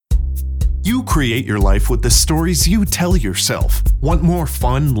You create your life with the stories you tell yourself. Want more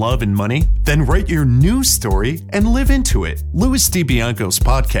fun, love, and money? Then write your new story and live into it. Louis DiBianco's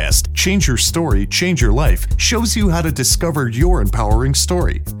podcast, Change Your Story, Change Your Life, shows you how to discover your empowering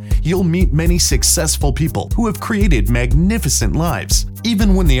story. You'll meet many successful people who have created magnificent lives,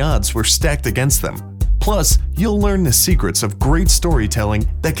 even when the odds were stacked against them. Plus, you'll learn the secrets of great storytelling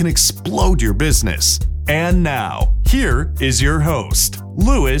that can explode your business. And now, here is your host,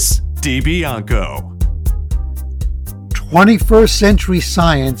 Louis DiBianco. 21st century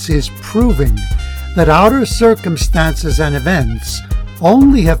science is proving that outer circumstances and events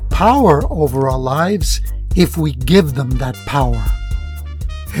only have power over our lives if we give them that power.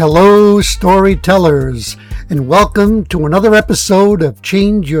 Hello, storytellers, and welcome to another episode of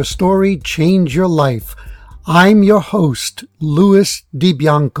Change Your Story, Change Your Life. I'm your host, Louis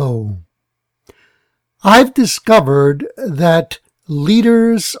DiBianco. I've discovered that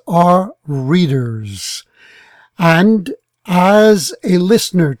leaders are readers, and as a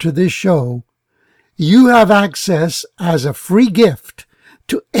listener to this show, you have access as a free gift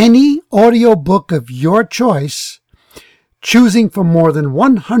to any audiobook of your choice, choosing from more than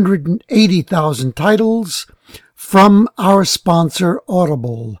 180,000 titles from our sponsor,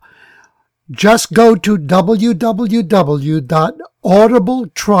 Audible. Just go to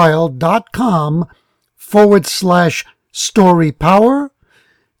www.audibletrial.com/story power,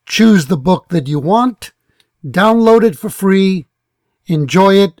 choose the book that you want, download it for free,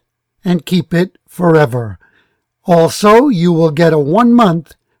 enjoy it, and keep it forever. Also, you will get a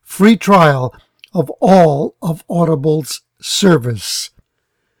 1-month free trial of all of Audible's service.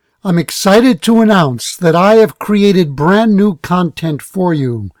 I'm excited to announce that I have created brand new content for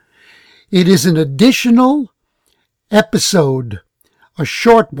you. It is an additional episode, a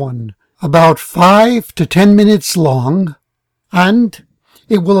short one, about 5 to 10 minutes long, and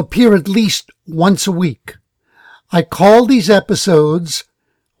it will appear at least once a week. I call these episodes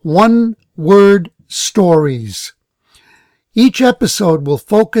one-word stories. Each episode will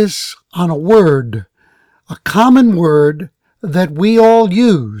focus on a word, a common word that we all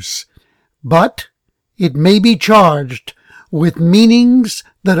use, but it may be charged with meanings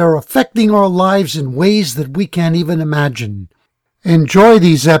that are affecting our lives in ways that we can't even imagine. Enjoy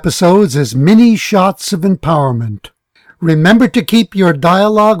these episodes as mini shots of empowerment. Remember to keep your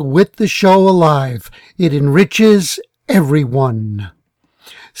dialogue with the show alive. It enriches everyone.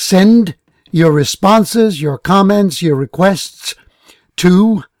 Send your responses, your comments, your requests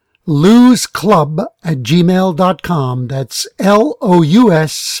to lousclub@gmail.com. That's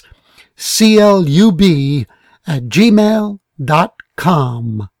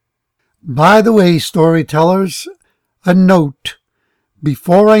LOUSCLUB@gmail.com. By the way, storytellers, a note.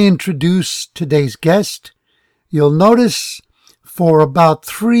 Before I introduce today's guest, you'll notice for about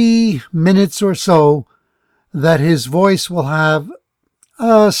 3 minutes or so that his voice will have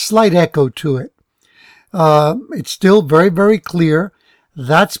a slight echo to it. It's still very, very clear.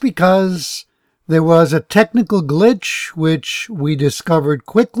 That's because there was a technical glitch which we discovered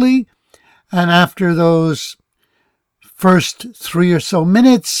quickly, and after those first 3 or so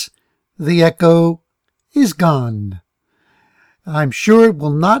minutes, the echo is gone. I'm sure it will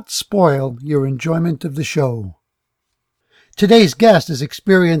not spoil your enjoyment of the show. Today's guest has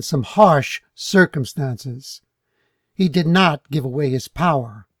experienced some harsh circumstances. He did not give away his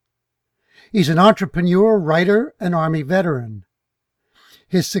power. He's an entrepreneur, writer, and Army veteran.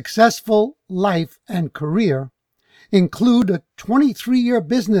 His successful life and career include a 23-year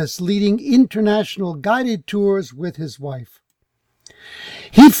business leading international guided tours with his wife.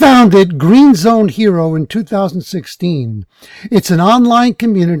 He founded Green Zone Hero in 2016. It's an online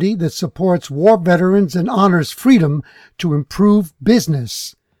community that supports war veterans and honors freedom to improve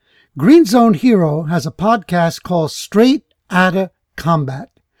business. Green Zone Hero has a podcast called Straight Outta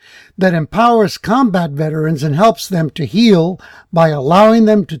Combat that empowers combat veterans and helps them to heal by allowing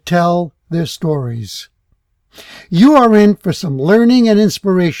them to tell their stories. You are in for some learning and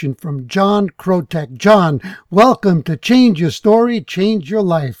inspiration from John Krotek. John, welcome to Change Your Story, Change Your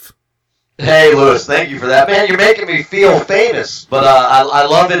Life. Hey, Louis, thank you for that. Man, you're making me feel famous, but I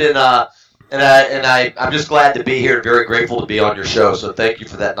love it, and I'm just glad to be here and very grateful to be on your show, so thank you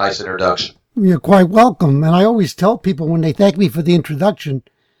for that nice introduction. You're quite welcome, and I always tell people when they thank me for the introduction,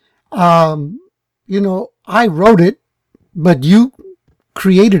 I wrote it, but you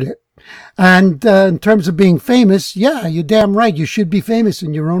created it. And in terms of being famous, yeah, you're damn right. You should be famous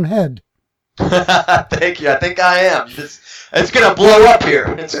in your own head. Thank you. I think I am. It's going to blow up here.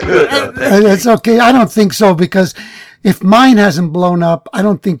 It's good. It's okay. I don't think so, because if mine hasn't blown up, I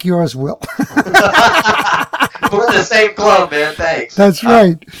don't think yours will. We're in the same club, man. Thanks. That's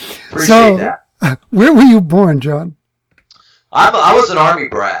right. Appreciate that. Where were you born, John? I was an Army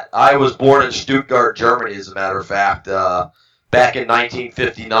brat. I was born in Stuttgart, Germany, as a matter of fact. Back in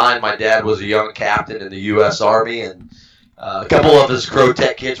 1959, my dad was a young captain in the U.S. Army, and a couple of his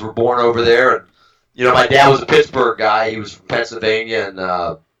Crotech kids were born over there. And my dad was a Pittsburgh guy. He was from Pennsylvania,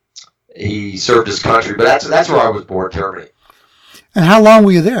 and he served his country. But that's where I was born, Germany. And how long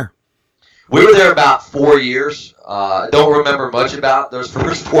were you there? We were there about 4 years. I don't remember much about those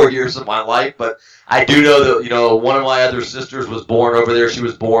first 4 years of my life, but I do know that one of my other sisters was born over there. She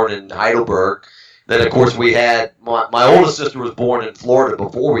was born in Heidelberg. Then, of course, we had my oldest sister was born in Florida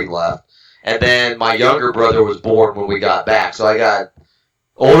before we left, and then my younger brother was born when we got back. So I got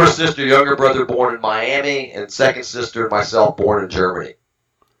older sister, younger brother born in Miami, and second sister and myself born in Germany.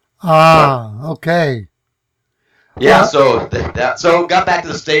 Ah, okay. Yeah, so got back to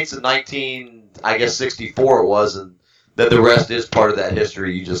the States in 1964 it was, and then the rest is part of that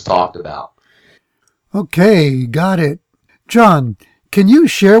history you just talked about. Okay, got it. John, can you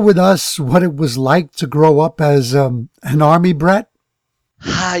share with us what it was like to grow up as an Army brat?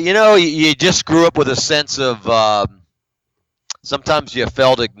 You just grew up with a sense of, sometimes you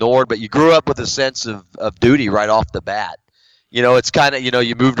felt ignored, but you grew up with a sense of duty right off the bat. It's kind of,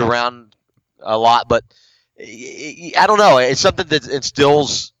 you moved around a lot, but I don't know. It's something that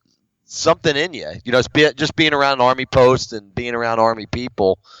instills something in you. It's just being around Army posts and being around Army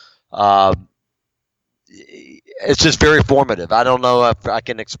people. It's just very formative. I don't know if I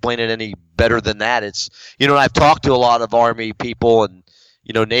can explain it any better than that. It's, I've talked to a lot of Army people and,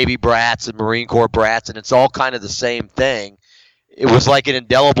 Navy brats and Marine Corps brats, and it's all kind of the same thing. It was like an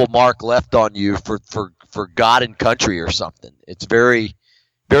indelible mark left on you for God and country or something. It's very,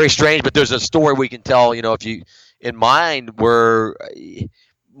 very strange, but there's a story we can tell, if you, in mind, where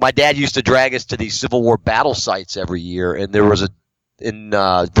my dad used to drag us to these Civil War battle sites every year, and there was in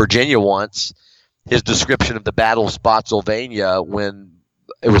Virginia once, his description of the Battle of Spotsylvania, when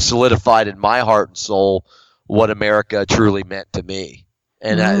it was solidified in my heart and soul what America truly meant to me.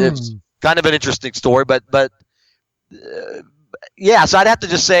 And it's kind of an interesting story, but yeah, so I'd have to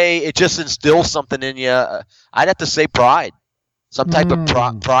just say it just instills something in you. I'd have to say pride, some type of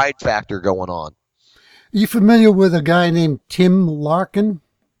pride factor going on. Are you familiar with a guy named Tim Larkin?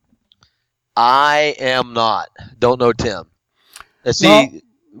 I am not. Don't know Tim.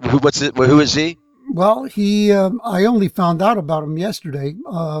 Who is he? Well, I only found out about him yesterday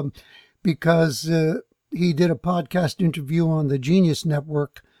because he did a podcast interview on the Genius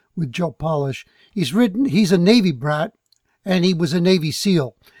Network with Joe Polish. He's a Navy brat, and he was a Navy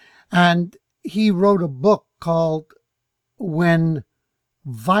SEAL. And he wrote a book called When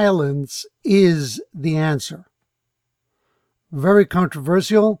Violence is the Answer. Very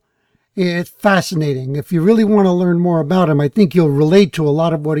controversial. It's fascinating. If you really want to learn more about him, I think you'll relate to a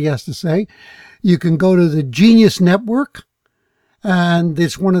lot of what he has to say. You can go to the Genius Network, and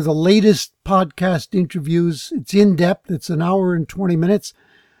it's one of the latest podcast interviews. It's in depth. It's an hour and 20 minutes.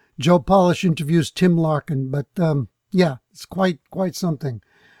 Joe Polish interviews Tim Larkin, but yeah, it's quite something.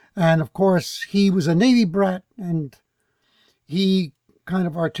 And of course, he was a Navy brat, and he kind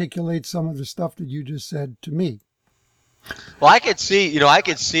of articulates some of the stuff that you just said to me. Well, I could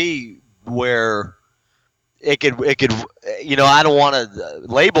see where it could, I don't want to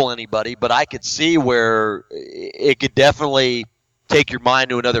label anybody, but I could see where it could definitely take your mind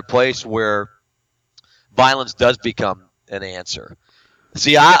to another place where violence does become an answer.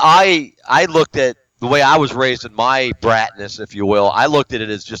 See, I looked at the way I was raised in my bratness, if you will. I looked at it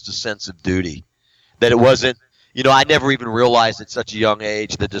as just a sense of duty, that it wasn't, I never even realized at such a young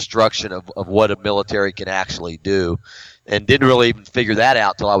age the destruction of what a military can actually do, and didn't really even figure that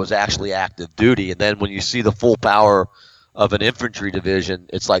out till I was actually active duty. And then when you see the full power of an infantry division,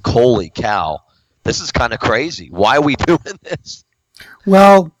 it's like, holy cow, this is kind of crazy. Why are we doing this?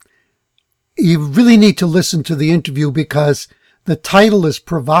 Well, you really need to listen to the interview because the title is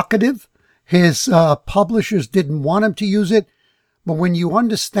provocative. His publishers didn't want him to use it, but when you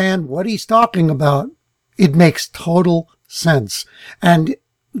understand what he's talking about, it makes total sense. And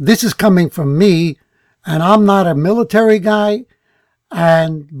this is coming from me, and I'm not a military guy,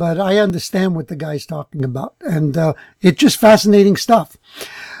 but I understand what the guy's talking about. And it's just fascinating stuff.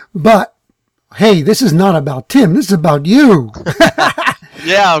 But, hey, this is not about Tim. This is about you.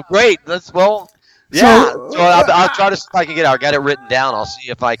 Yeah, great. So I'll try to see if I can get it. I got it written down. I'll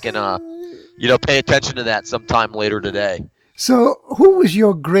see if I can, pay attention to that sometime later today. So who was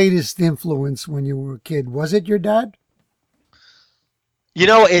your greatest influence when you were a kid? Was it your dad?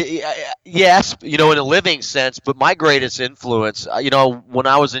 Yes, in a living sense, but my greatest influence, when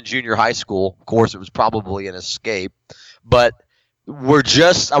I was in junior high school, of course, it was probably an escape, but I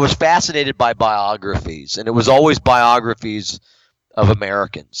was fascinated by biographies, and it was always biographies of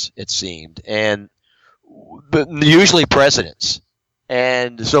Americans, it seemed, but usually presidents.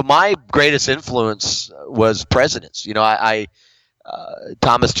 And so my greatest influence was presidents.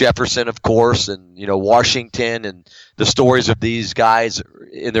 Thomas Jefferson, of course, and Washington, and the stories of these guys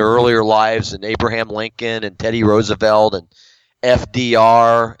in their earlier lives, and Abraham Lincoln and Teddy Roosevelt and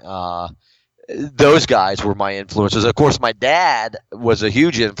FDR. Those guys were my influences. Of course, my dad was a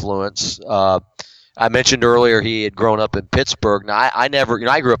huge influence. I mentioned earlier he had grown up in Pittsburgh. Now, I never,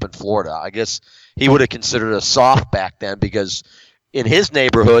 I grew up in Florida. I guess he would have considered us soft back then because in his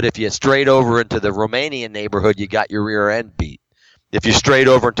neighborhood, if you strayed over into the Romanian neighborhood, you got your rear end beat. If you strayed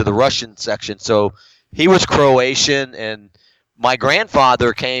over into the Russian section. So he was Croatian, and my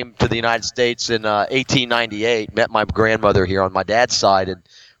grandfather came to the United States in 1898, met my grandmother here on my dad's side, and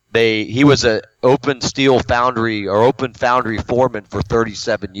he was an open foundry foreman for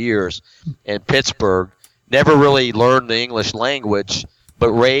 37 years in Pittsburgh. Never really learned the English language,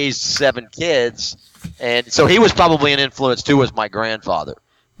 but raised 7 kids. And so he was probably an influence too as my grandfather.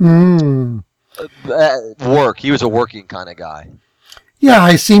 Work. He was a working kind of guy. Yeah,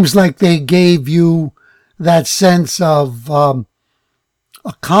 it seems like they gave you that sense of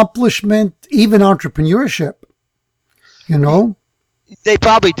accomplishment, even entrepreneurship, They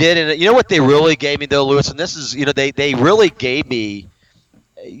probably did. And you know what they really gave me, though, Lewis? And this is, they really gave me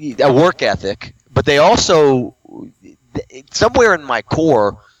a work ethic, but they also, somewhere in my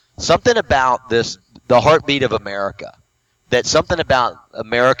core, something about the heartbeat of America, that something about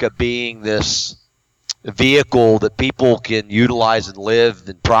America being this vehicle that people can utilize and live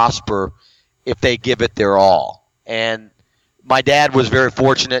and prosper if they give it their all. And my dad was very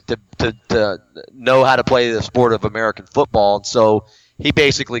fortunate to know how to play the sport of American football, and so he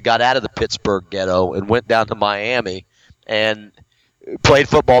basically got out of the Pittsburgh ghetto and went down to Miami and played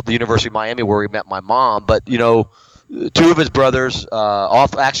football at the University of Miami, where he met my mom. But 2 of his brothers,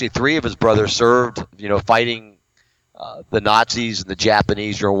 actually 3 of his brothers, served fighting the Nazis and the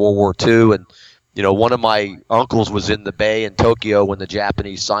Japanese during World War II. And one of my uncles was in the Bay in Tokyo when the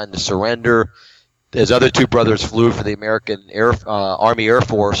Japanese signed the surrender. His other 2 brothers flew for the American Army Air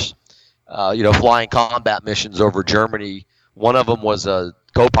Force, flying combat missions over Germany. One of them was a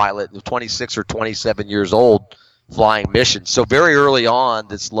co-pilot, 26 or 27 years old, flying missions. So very early on,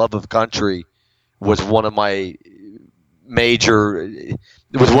 this love of country was one of the major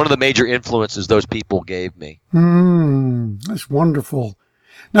influences those people gave me. That's wonderful.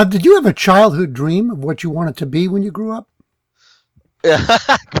 Now, did you have a childhood dream of what you wanted to be when you grew up?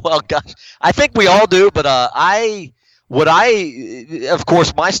 Well, gosh, I think we all do, but of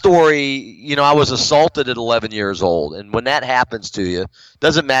course, my story, I was assaulted at 11 years old, and when that happens to you,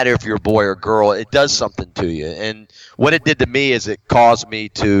 doesn't matter if you're a boy or girl, it does something to you. And what it did to me is it caused me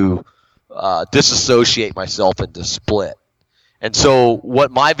to disassociate myself and to split. And so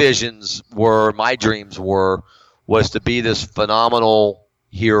what my visions were, my dreams were, was to be this phenomenal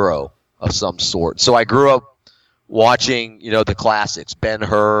hero of some sort. So I grew up watching, the classics,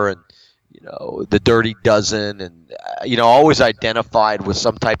 Ben-Hur and, The Dirty Dozen, and, always identified with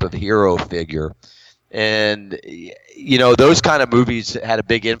some type of hero figure. And, those kind of movies had a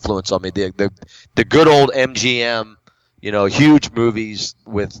big influence on me. The good old MGM, huge movies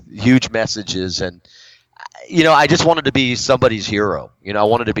with huge messages. And, I just wanted to be somebody's hero. I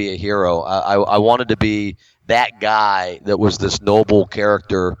wanted to be a hero. I wanted to be that guy that was this noble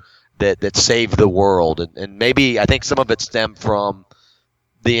character that saved the world. And maybe I think some of it stemmed from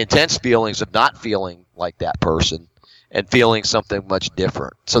the intense feelings of not feeling like that person and feeling something much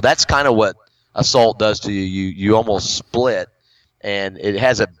different. So that's kind of what assault does to you. You almost split, and it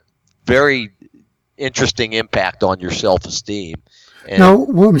has a very interesting impact on your self-esteem. No,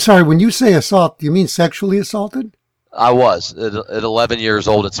 I'm sorry, when you say assault, do you mean sexually assaulted? I was at 11 years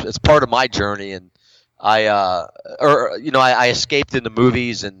old. It's part of my journey, and I escaped into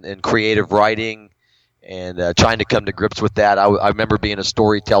movies and creative writing, and trying to come to grips with that. I remember being a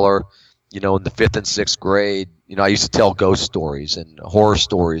storyteller, in the 5th and 6th grade. I used to tell ghost stories and horror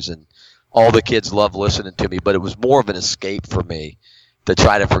stories, and all the kids loved listening to me. But it was more of an escape for me to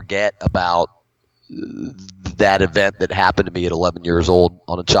try to forget about that event that happened to me at 11 years old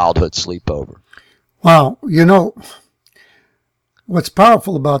on a childhood sleepover. Wow. What's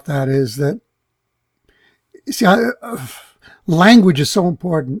powerful about that is that, language is so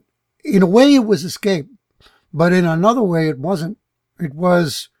important. In a way, it was escape, but in another way, it wasn't. It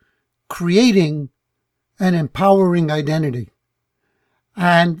was creating an empowering identity.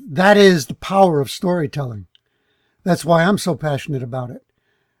 And that is the power of storytelling. That's why I'm so passionate about it.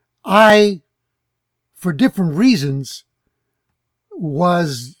 I, for different reasons,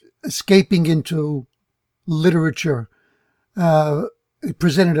 was escaping into literature. It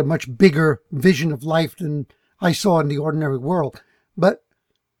presented a much bigger vision of life than I saw in the ordinary world. But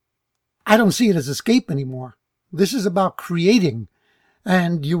I don't see it as escape anymore. This is about creating.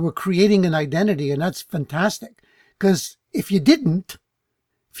 And you were creating an identity, and that's fantastic. Because if you didn't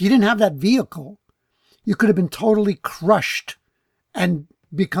have that vehicle, you could have been totally crushed and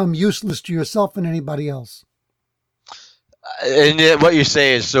become useless to yourself and anybody else. And what you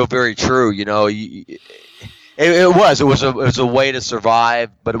say is so very true. You know, it was a way to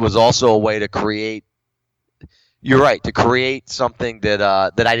survive, but it was also a way to create. You're right, to create something that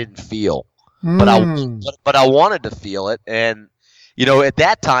I didn't feel, but I wanted to feel it. And you know, at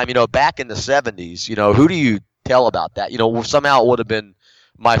that time, you know, back in the 70s, you know, who do you tell about that? You know, somehow it would have been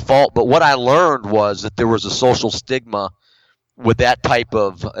my fault. But what I learned was that there was a social stigma with that type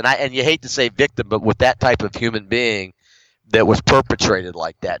of, and you hate to say victim, but with that type of human being that was perpetrated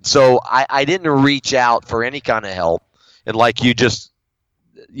like that. So I didn't reach out for any kind of help. And like you just,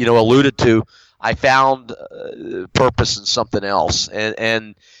 you know, alluded to, I found purpose in something else.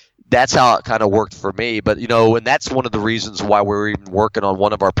 And that's how it kind of worked for me. But, you know, and that's one of the reasons why we're even working on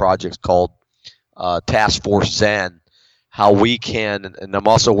one of our projects called Task Force Zen, how we can, and I'm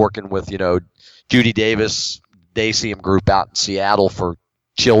also working with, you know, Judy Davis, Dacium Group out in Seattle for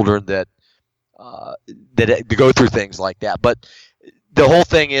children that go through things like that. But the whole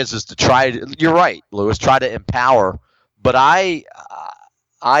thing is to try, you're right, Louis, try to empower. But I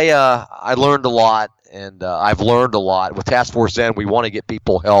learned a lot, and I've learned a lot. With Task Force Zen, we want to get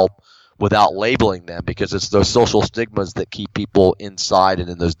people help without labeling them, because it's those social stigmas that keep people inside and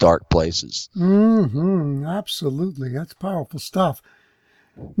in those dark places. Absolutely. That's powerful stuff.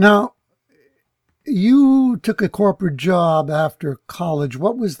 Now, you took a corporate job after college.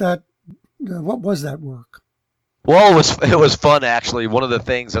 What was that work? Well, it was fun, actually. One of the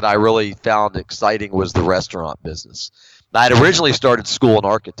things that I really found exciting was the restaurant business. I had originally started school in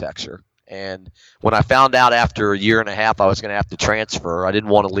architecture, and when I found out after a year and a half I was going to have to transfer, I didn't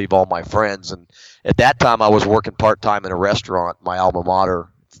want to leave all my friends. And at that time I was working part-time in a restaurant, my alma mater,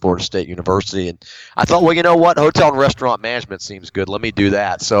 Florida State University, and I thought, well, you know what, hotel and restaurant management seems good. Let me do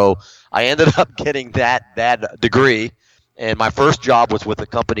that. So I ended up getting that degree, and my first job was with a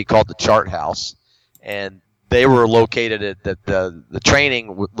company called the Chart House, and they were located at the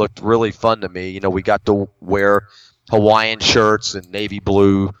training looked really fun to me. You know, we got to wear Hawaiian shirts and navy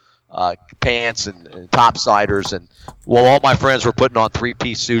blue pants and topsiders, and while all my friends were putting on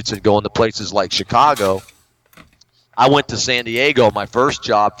three-piece suits and going to places like Chicago, I went to San Diego. My first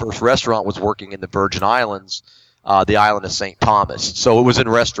restaurant was working in the Virgin Islands, the island of St. Thomas. So it was in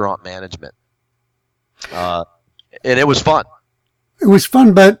restaurant management, and it was fun. It was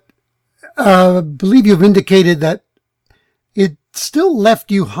fun, but I believe you've indicated that it still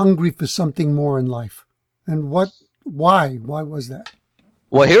left you hungry for something more in life. And why? Why was that?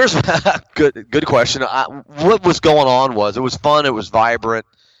 Well, here's a good question. What was going on was, it was fun. It was vibrant.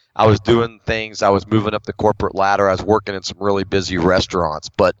 I was doing things. I was moving up the corporate ladder. I was working in some really busy restaurants.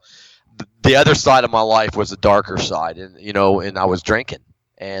 But the other side of my life was the darker side, and I was drinking.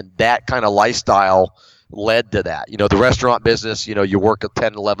 And that kind of lifestyle led to that. You know, the restaurant business, you work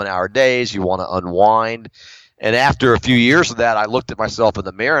 10, 11-hour days. You want to unwind. And after a few years of that, I looked at myself in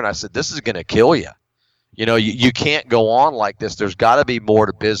the mirror and I said, this is going to kill you. You know, you can't go on like this. There's got to be more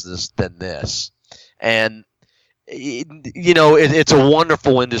to business than this. And, it's a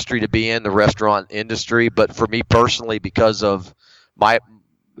wonderful industry to be in, the restaurant industry. But for me personally, because of my,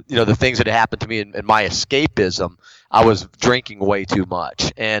 the things that happened to me and my escapism, I was drinking way too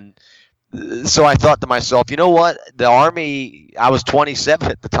much. And so I thought to myself, you know what? The Army, I was 27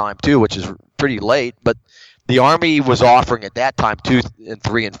 at the time too, which is pretty late. But the Army was offering at that time 2 and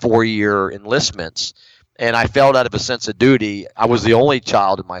 3 and 4 year enlistments. And I felt out of a sense of duty. I was the only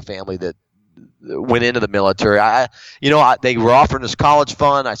child in my family that went into the military. They were offering us college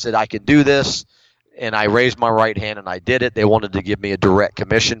fund. I said, I can do this. And I raised my right hand and I did it. They wanted to give me a direct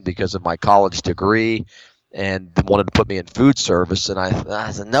commission because of my college degree and wanted to put me in food service. And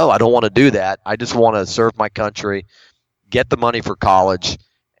I said, no, I don't want to do that. I just want to serve my country, get the money for college,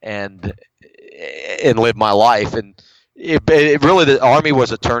 and live my life. And it really, the Army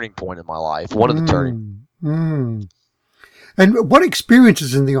was a turning point in my life, one of the turning. And what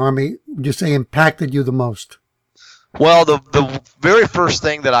experiences in the Army would you say impacted you the most? Well, the very first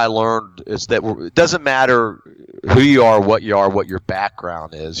thing that I learned is that it doesn't matter who you are, what your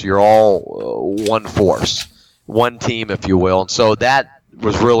background is. You're all one force, one team, if you will. And so that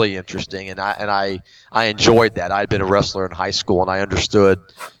was really interesting, and I enjoyed that. I'd been a wrestler in high school, and I understood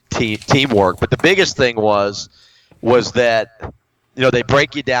teamwork. But the biggest thing was that they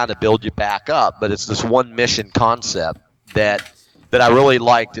break you down to build you back up, but it's this one mission concept that I really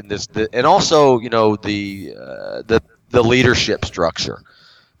liked in this, and also the leadership structure.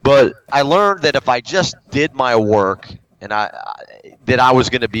 But I learned that if I just did my work, and that I was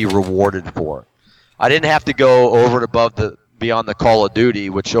going to be rewarded for it. I didn't have to go over and above beyond the call of duty,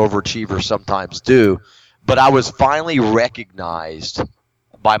 which overachievers sometimes do, but I was finally recognized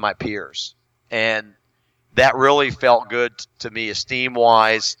by my peers, and that really felt good to me,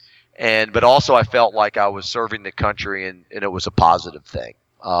 esteem-wise, but also I felt like I was serving the country, and it was a positive thing.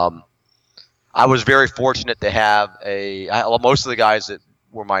 I was very fortunate to have most of the guys that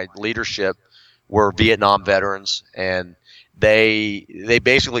were my leadership were Vietnam veterans, and they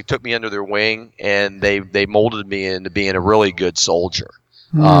basically took me under their wing, and they molded me into being a really good soldier.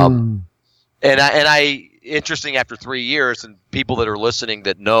 And I interesting, after 3 years, and people that are listening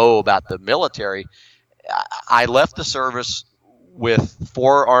that know about the military, I left the service with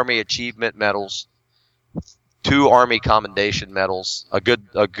 4 Army Achievement Medals, 2 Army Commendation Medals, a good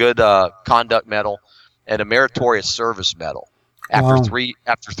conduct medal, and a Meritorious Service Medal after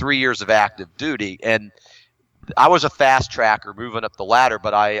 3 years of active duty. And I was a fast tracker moving up the ladder,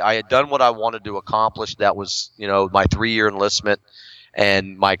 but I had done what I wanted to accomplish. That was, my 3-year enlistment,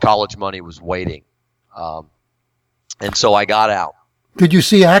 and my college money was waiting. And so I got out. Did you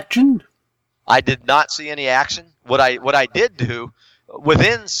see action? I did not see any action. What I did do,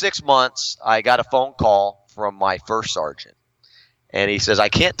 within 6 months, I got a phone call from my first sergeant, and he says, I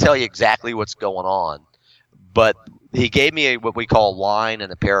can't tell you exactly what's going on, but he gave me what we call a line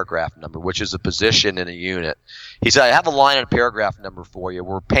and a paragraph number, which is a position in a unit. He said, I have a line and a paragraph number for you.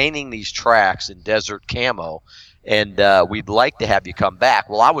 We're painting these tracks in desert camo, and we'd like to have you come back.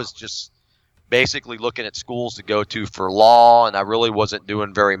 Well, I was just basically looking at schools to go to for law, and I really wasn't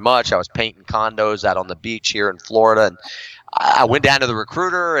doing very much. I was painting condos out on the beach here in Florida, and I went down to the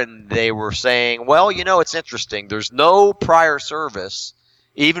recruiter, and they were saying, well, it's interesting. There's no prior service,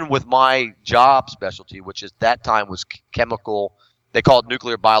 even with my job specialty, which at that time was chemical. They called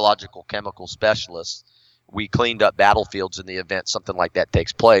nuclear biological chemical specialists. We cleaned up battlefields in the event something like that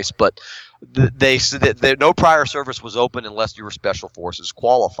takes place. But they said that no prior service was open unless you were Special Forces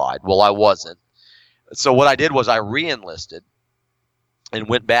qualified. Well, I wasn't. So what I did was I re-enlisted and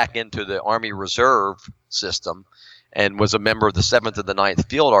went back into the Army Reserve system and was a member of the 7th and the 9th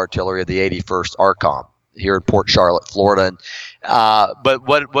Field Artillery of the 81st ARCOM here in Port Charlotte, Florida. And, but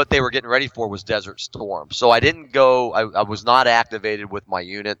what they were getting ready for was Desert Storm. So I didn't go, I was not activated with my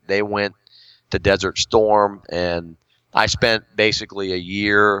unit. They went to Desert Storm, and I spent basically a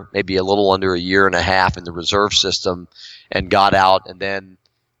year, maybe a little under a year and a half in the reserve system, and got out, and then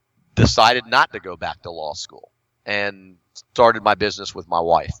decided not to go back to law school and started my business with my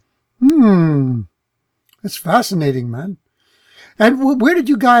wife. That's fascinating, man. And where did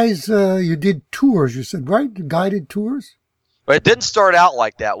you guys, you did tours, you said, right? Guided tours? But it didn't start out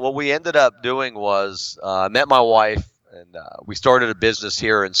like that. What we ended up doing was I met my wife, and we started a business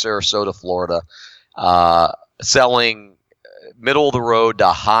here in Sarasota, Florida, selling middle-of-the-road to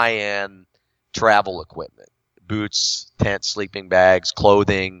high-end travel equipment, boots, tents, sleeping bags,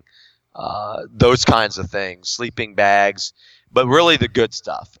 clothing, those kinds of things, sleeping bags, but really the good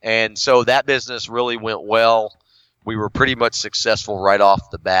stuff. And so that business really went well. We were pretty much successful right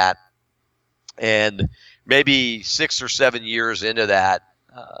off the bat. And maybe 6 or 7 years into that,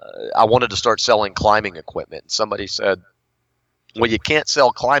 I wanted to start selling climbing equipment. Somebody said, well, you can't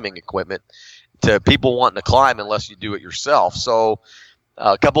sell climbing equipment to people wanting to climb unless you do it yourself. So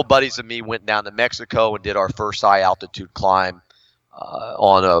a couple buddies of me went down to Mexico and did our first high altitude climb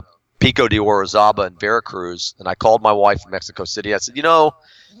on a Pico de Orizaba in Veracruz. And I called my wife from Mexico City. I said,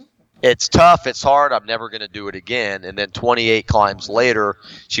 it's tough, it's hard, I'm never going to do it again. And then 28 climbs later,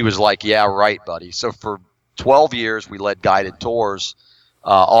 she was like, yeah, right, buddy. So for 12 years, we led guided tours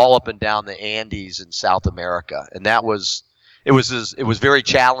all up and down the Andes in South America. And it was very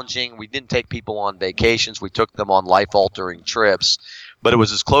challenging. We didn't take people on vacations. We took them on life-altering trips. But it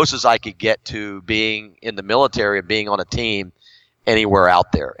was as close as I could get to being in the military and being on a team anywhere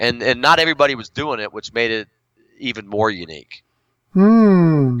out there. And not everybody was doing it, which made it even more unique.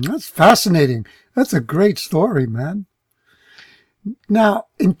 That's fascinating. That's a great story, man. Now,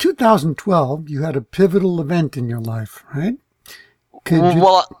 in 2012, you had a pivotal event in your life, right?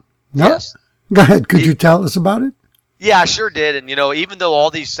 Yes. Go ahead. Could you tell us about it? Yeah, I sure did. And, even though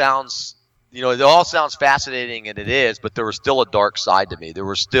all these sounds, it all sounds fascinating, and it is, but there was still a dark side to me. There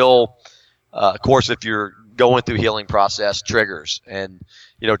was still, of course, if you're going through healing process triggers, and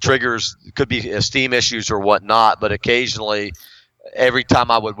triggers could be esteem issues or whatnot, but occasionally, every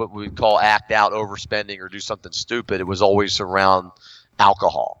time I would what we call act out, overspending, or do something stupid, it was always around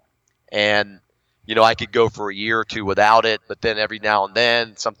alcohol. And I could go for a year or two without it, but then every now and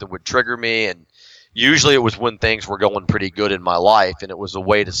then something would trigger me, and usually it was when things were going pretty good in my life, and it was a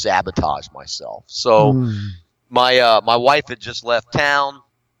way to sabotage myself. So my wife had just left town.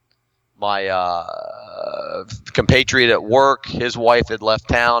 My compatriot at work, his wife had left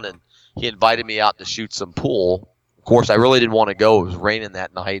town, and he invited me out to shoot some pool. Of course, I really didn't want to go. It was raining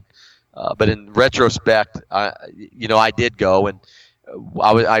that night. But in retrospect, I did go, and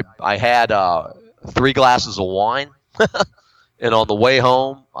I had 3 glasses of wine. And on the way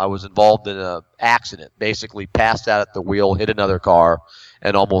home, I was involved in an accident. Basically, passed out at the wheel, hit another car,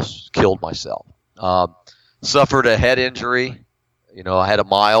 and almost killed myself. Suffered a head injury. I had a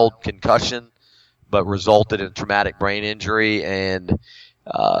mild concussion, but resulted in traumatic brain injury, and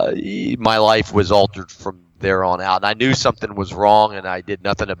my life was altered from there on out. And I knew something was wrong, and I did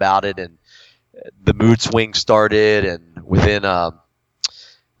nothing about it. And the mood swings started, and within a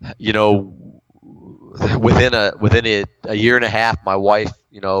year and a half, my wife,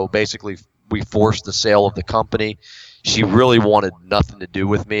 basically we forced the sale of the company. She really wanted nothing to do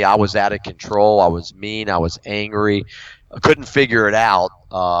with me. I was out of control. I was mean. I was angry. I couldn't figure it out.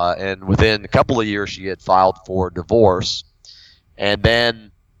 And within a couple of years, she had filed for divorce. And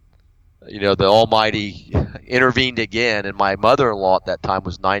then, the Almighty intervened again. And my mother-in-law at that time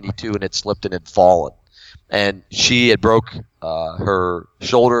was 92 and had slipped and had fallen. And she had broke her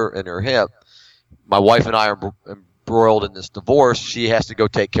shoulder and her hip. My wife and I are embroiled in this divorce. She has to go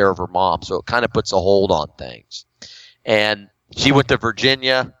take care of her mom. So it kind of puts a hold on things. And she went to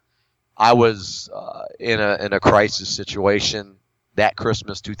Virginia. I was in a crisis situation. That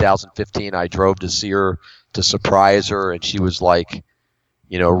Christmas 2015, I drove to see her to surprise her, and she was like,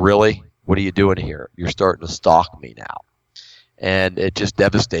 really? What are you doing here? You're starting to stalk me now. And it just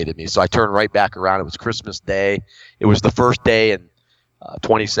devastated me. So I turned right back around. It was Christmas Day. It was the first day in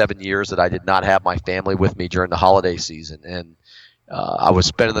 27 years that I did not have my family with me during the holiday season. And I was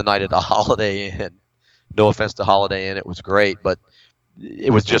spending the night at a Holiday Inn. No offense to Holiday Inn. It was great, but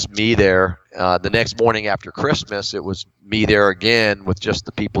it was just me there. The next morning after Christmas, it was me there again with just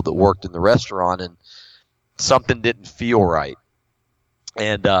the people that worked in the restaurant, and something didn't feel right.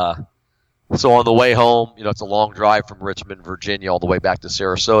 And so on the way home, it's a long drive from Richmond, Virginia, all the way back to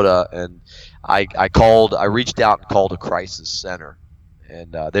Sarasota, and I reached out and called a crisis center,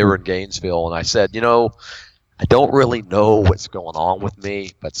 and they were in Gainesville, and I said, I don't really know what's going on with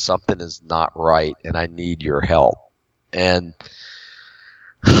me, but something is not right, and I need your help. And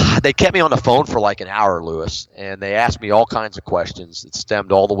they kept me on the phone for like an hour, Lewis, and they asked me all kinds of questions that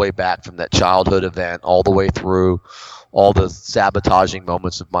stemmed all the way back from that childhood event, all the way through all the sabotaging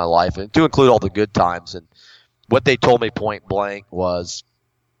moments of my life, and to include all the good times. And what they told me point blank was,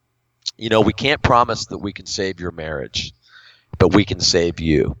 we can't promise that we can save your marriage, but we can save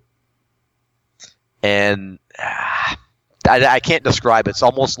you. And I can't describe it. It's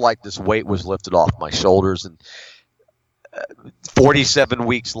almost like this weight was lifted off my shoulders. And 47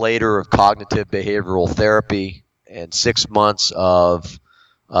 weeks later of cognitive behavioral therapy and 6 months of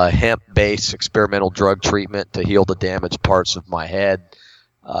hemp-based experimental drug treatment to heal the damaged parts of my head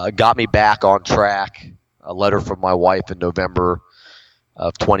got me back on track. A letter from my wife in November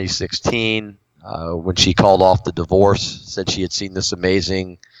of 2016 when she called off the divorce, said she had seen this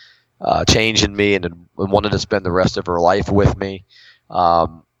amazing change in me and wanted to spend the rest of her life with me.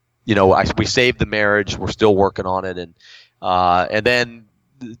 We saved the marriage. We're still working on it, and then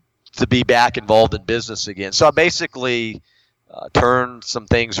to be back involved in business again. So I basically turned some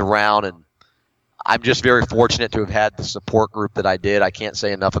things around, and I'm just very fortunate to have had the support group that I did. I can't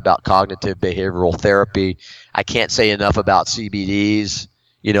say enough about cognitive behavioral therapy. I can't say enough about CBDs,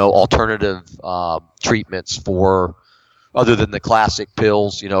 alternative treatments for other than the classic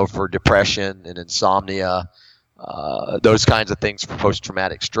pills, for depression and insomnia, those kinds of things for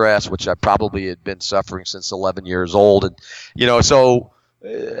post-traumatic stress, which I probably had been suffering since 11 years old. And, so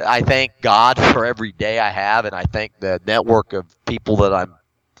I thank God for every day I have, and I thank the network of people that I'm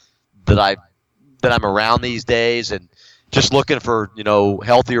around these days, and just looking for,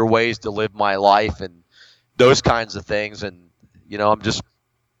 healthier ways to live my life and those kinds of things. And, I'm just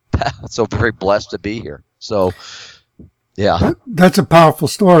so very blessed to be here. So, yeah. That's a powerful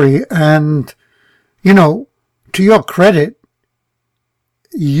story. And, to your credit,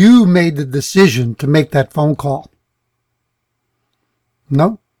 you made the decision to make that phone call.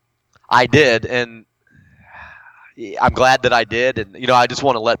 No? I did, and I'm glad that I did. And, I just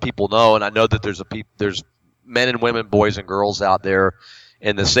want to let people know, and I know that there's men and women, boys and girls out there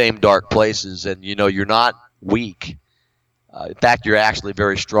in the same dark places. And, you're not weak. In fact, you're actually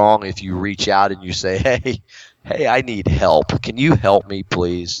very strong if you reach out and you say, hey, I need help. Can you help me,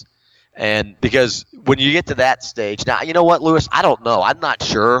 please? And because when you get to that stage, now, you know what, Lewis? I don't know. I'm not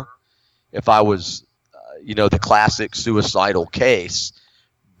sure if I was, the classic suicidal case,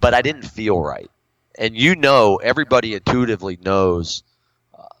 but I didn't feel right. And everybody intuitively knows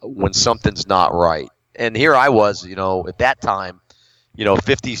when something's not right. And here I was, at that time,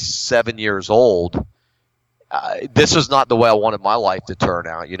 57 years old. This was not the way I wanted my life to turn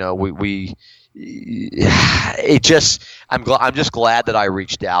out. I'm just glad that I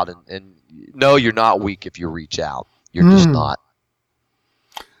reached out. And no, you're not weak if you reach out. You're just not.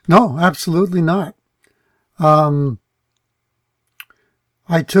 No, absolutely not. I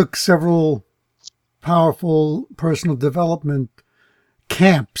took several powerful personal development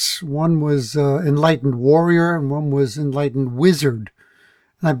camps. One was Enlightened Warrior and one was Enlightened Wizard.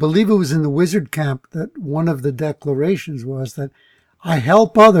 And I believe it was in the Wizard camp that one of the declarations was that I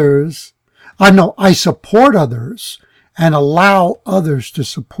help others. I support others and allow others to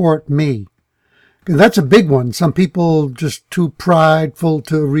support me. And that's a big one. Some people just too prideful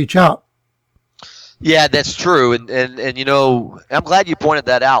to reach out. Yeah, that's true. And I'm glad you pointed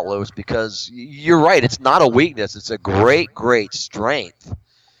that out, Lewis, because you're right. It's not a weakness. It's a great, great strength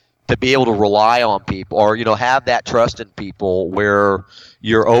to be able to rely on people or, have that trust in people where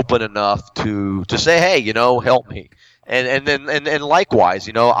you're open enough to say, hey, help me. And likewise,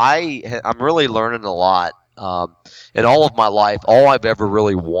 I'm really learning a lot. In all of my life, all I've ever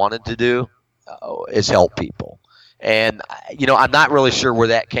really wanted to do is help people. And, I'm not really sure where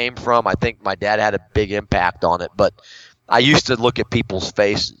that came from. I think my dad had a big impact on it, but I used to look at people's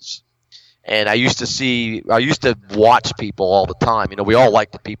faces and I used to watch people all the time. We all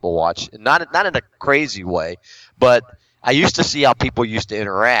like to people watch, and not in a crazy way, but I used to see how people used to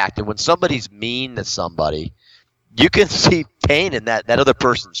interact. And when somebody's mean to somebody, you can see pain in that other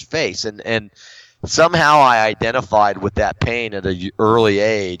person's face. And somehow I identified with that pain at an early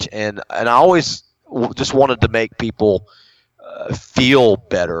age. And I always just wanted to make people feel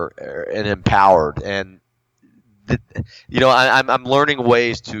better and empowered. And I'm learning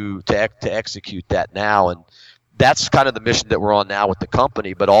ways to execute that now, and that's kind of the mission that we're on now with the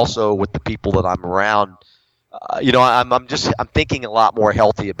company, but also with the people that I'm around. I'm thinking a lot more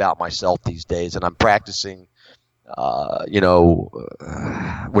healthy about myself these days, and I'm practicing, what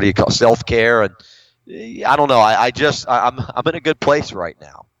do you call self-care, and I don't know. I'm in a good place right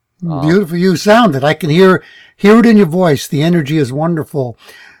now. Beautiful. You sound it. I can hear it in your voice. The energy is wonderful.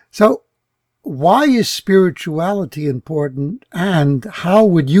 So why is spirituality important, and how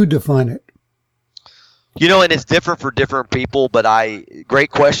would you define it? And it's different for different people, but great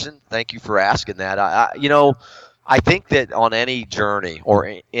question. Thank you for asking that. I think that on any journey or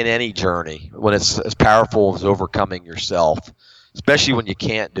in any journey, when it's as powerful as overcoming yourself, especially when you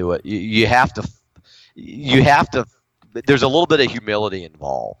can't do it, you have to, there's a little bit of humility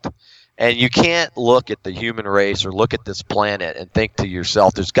involved. And you can't look at the human race or look at this planet and think to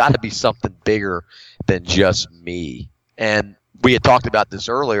yourself, there's got to be something bigger than just me. And we had talked about this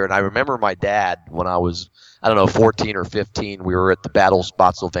earlier, and I remember my dad when I was, 14 or 15, we were at the Battle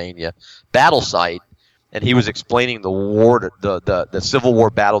Spotsylvania battle site, and he was explaining the war, the Civil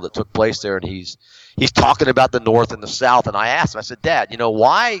War battle that took place there, and he's talking about the North and the South. And I asked him, I said, Dad,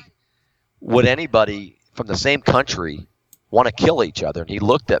 why would anybody from the same country want to kill each other? And he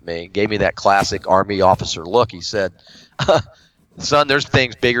looked at me and gave me that classic Army officer look. He said, son, there's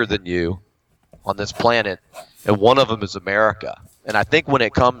things bigger than you on this planet, and one of them is America. And I think when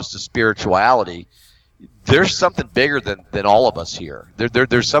it comes to spirituality, there's something bigger than all of us here.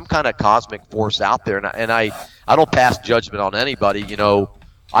 There's some kind of cosmic force out there, and I don't pass judgment on anybody.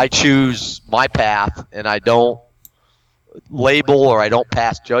 I choose my path, and I don't label or I don't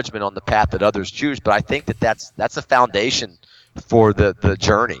pass judgment on the path that others choose. But I think that's a foundation for the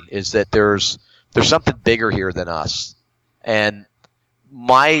journey, is that there's something bigger here than us. And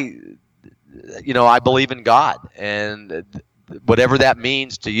I believe in God, and whatever that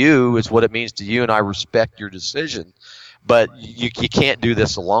means to you is what it means to you, and I respect your decision. But you can't do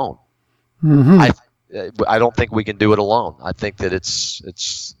this alone. Mm-hmm. I don't think we can do it alone. I think that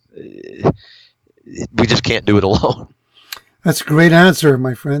we just can't do it alone. That's a great answer,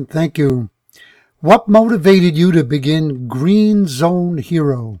 my friend. Thank you. What motivated you to begin Green Zone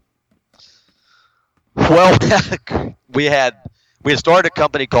Hero? Well, we we had started a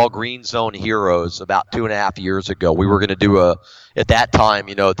company called Green Zone Heroes about 2.5 years ago. We were going to do at that time,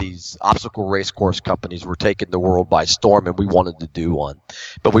 these obstacle race course companies were taking the world by storm, and we wanted to do one.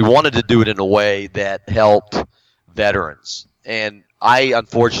 But we wanted to do it in a way that helped veterans. And I,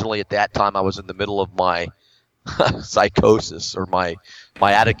 unfortunately, at that time, I was in the middle of my psychosis or my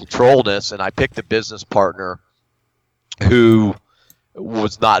out of controlness, and I picked a business partner who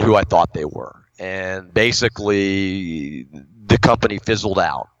was not who I thought they were. And basically, the company fizzled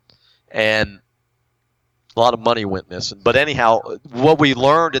out, and a lot of money went missing. But anyhow, what we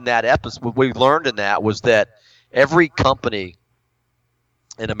learned in that was that every company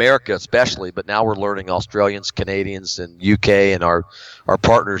in America, especially, but now we're learning Australians, Canadians, and UK, and our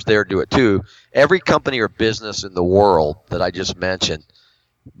partners there do it too. Every company or business in the world that I just mentioned,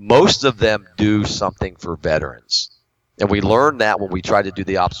 most of them do something for veterans. And we learned that when we tried to do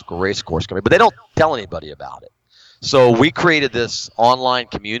the obstacle race course company, but they don't tell anybody about it. So we created this online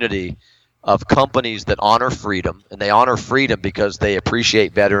community of companies that honor freedom, and they honor freedom because they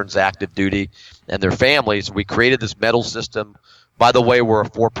appreciate veterans, active duty, and their families. We created this medal system. By the way, we're a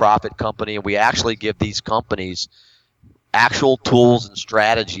for-profit company, and we actually give these companies actual tools and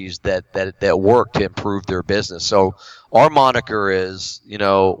strategies that work to improve their business. So our moniker is,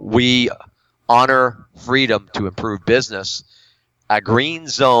 we honor freedom to improve business. A green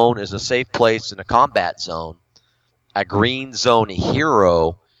zone is a safe place in a combat zone. A green zone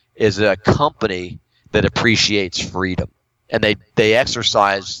hero is a company that appreciates freedom, and they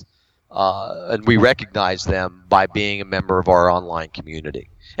exercise and we recognize them by being a member of our online community,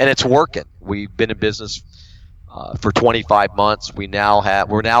 and it's working. We've been in business for 25 months. We're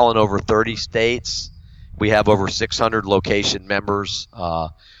now in over 30 states. We have over 600 location members.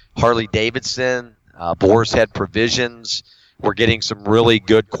 Harley Davidson, Boar's Head Provisions. We're getting some really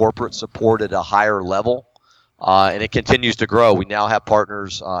good corporate support at a higher level, and it continues to grow. We now have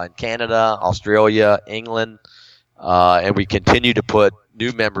partners in Canada, Australia, England, and we continue to put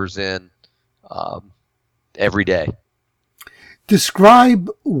new members in every day. Describe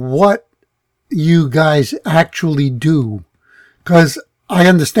what you guys actually do, because I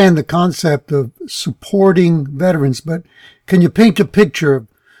understand the concept of supporting veterans, but can you paint a picture of,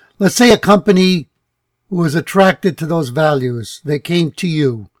 let's say, a company was attracted to those values. They came to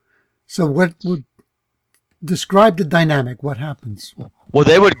you. So what would describe the dynamic? What happens? Well,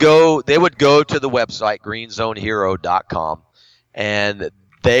 they would go to the website, greenzonehero.com, and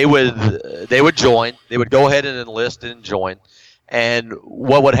they would join. They would go ahead and enlist and join. And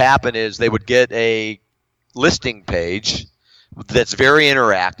what would happen is they would get a listing page that's very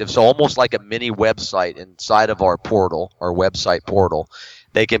interactive, so almost like a mini website inside of our website portal.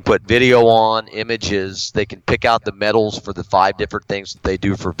 They can put video on, images. They can pick out the medals for the 5 different things that they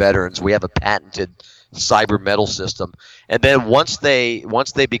do for veterans. We have a patented cyber medal system. And then once they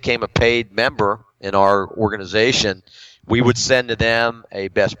became a paid member in our organization, we would send to them a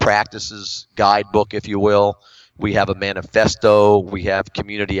best practices guidebook, if you will. We have a manifesto. We have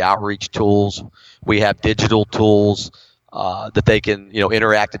community outreach tools. We have digital tools that they can,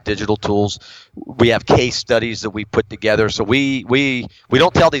 interactive digital tools. We have case studies that we put together. So we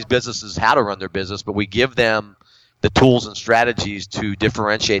don't tell these businesses how to run their business, but we give them the tools and strategies to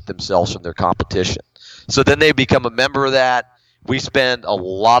differentiate themselves from their competition. So then they become a member of that. We spend a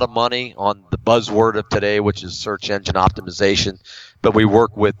lot of money on the buzzword of today, which is search engine optimization, but we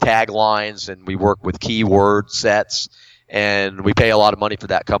work with taglines and we work with keyword sets, and we pay a lot of money for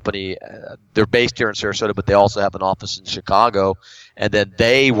that company. They're based here in Sarasota, but they also have an office in Chicago, and then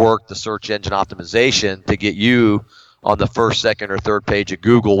they work the search engine optimization to get you on the first, second, or third page of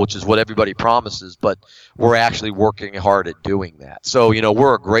Google, which is what everybody promises, but we're actually working hard at doing that. So,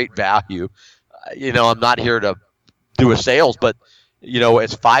 we're a great value. I'm not here to do a sales, but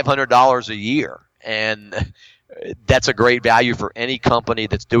it's $500 a year, and that's a great value for any company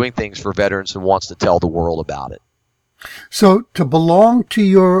that's doing things for veterans and wants to tell the world about it. So to belong to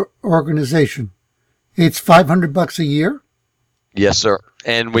your organization, it's $500 a year? Yes, sir.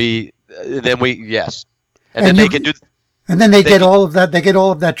 And yes. And then they get all of that. They get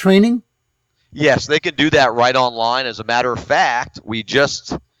all of that training? Yes, they can do that right online. As a matter of fact, we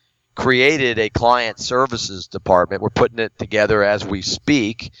just created a client services department. We're putting it together as we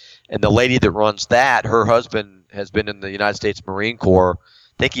speak. And the lady that runs that, her husband has been in the United States Marine Corps.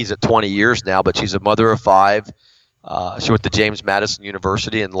 I think he's at 20 years now, but she's a mother of 5. She went to James Madison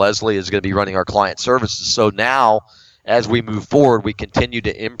University, and Leslie is going to be running our client services. So now, as we move forward, we continue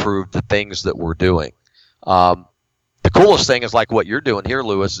to improve the things that we're doing. The coolest thing is like what you're doing here,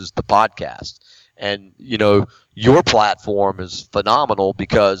 Lewis, is the podcast. And, your platform is phenomenal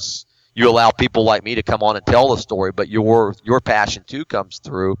because you allow people like me to come on and tell the story, but your passion too comes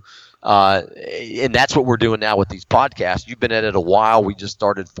through. And that's what we're doing now with these podcasts. You've been at it a while. We just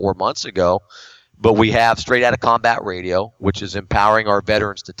started 4 months ago, but we have Straight Outta Combat Radio, which is empowering our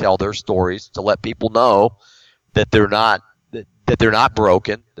veterans to tell their stories, to let people know that they're not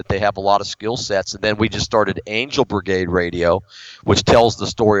broken, that they have a lot of skill sets. And then we just started Angel Brigade Radio, which tells the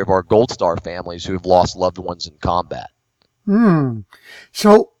story of our Gold Star families who have lost loved ones in combat.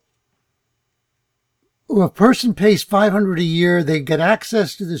 So a person pays $500 a year. They get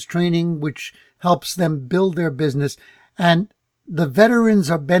access to this training, which helps them build their business. And the veterans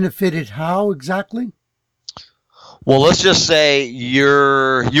are benefited how exactly? Well, let's just say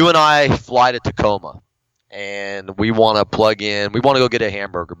you and I fly to Tacoma, and we want to plug in. We want to go get a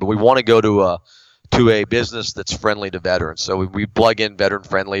hamburger, but we want to go to a business that's friendly to veterans. So we plug in veteran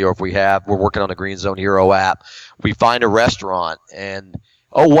friendly, or if we're working on a Green Zone Hero app, we find a restaurant and,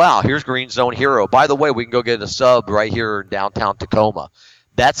 oh, wow, here's Green Zone Hero. By the way, we can go get a sub right here in downtown Tacoma.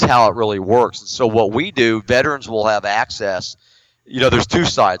 That's how it really works. And so what we do, veterans will have access. There's two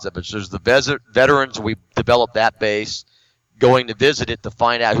sides of it. There's the veterans. We develop that base, going to visit it to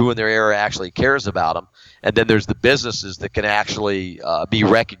find out who in their area actually cares about them. And then there's the businesses that can actually be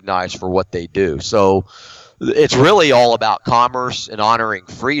recognized for what they do. So it's really all about commerce and honoring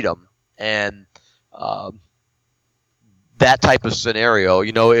freedom. And that type of scenario,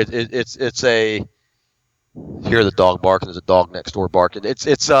 it's a, hear the dog barking, there's a dog next door barking.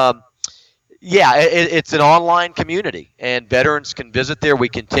 It's an online community, and veterans can visit there. We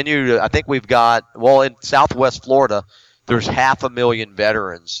continue to, I think we've got, in Southwest Florida, there's 500,000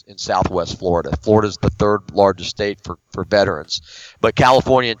 veterans in Southwest Florida. Florida's the third largest state for veterans. But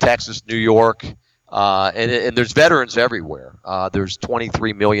California and Texas, New York, and there's veterans everywhere. There's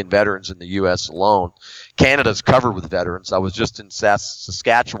 23 million veterans in the U.S. alone. Canada's covered with veterans. I was just in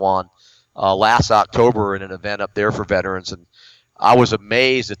Saskatchewan last October in an event up there for veterans, and I was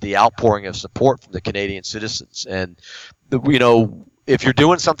amazed at the outpouring of support from the Canadian citizens. And, if you're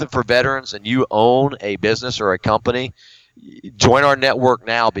doing something for veterans and you own a business or a company, join our network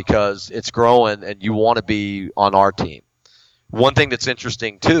now because it's growing and you want to be on our team. One thing that's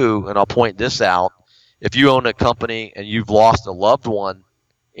interesting too, and I'll point this out, if you own a company and you've lost a loved one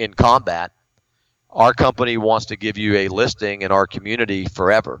in combat, our company wants to give you a listing in our community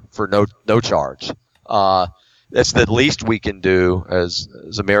forever for no charge. That's the least we can do as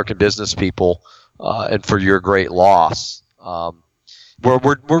American business people, and for your great loss. We're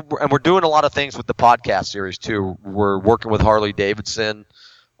doing a lot of things with the podcast series too. We're working with Harley Davidson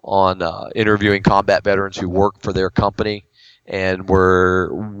on interviewing combat veterans who work for their company, and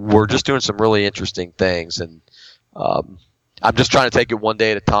we're just doing some really interesting things. And I'm just trying to take it one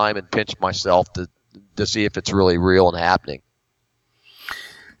day at a time and pinch myself to see if it's really real and happening.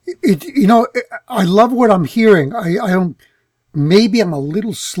 I love what I'm hearing. I don't. Maybe I'm a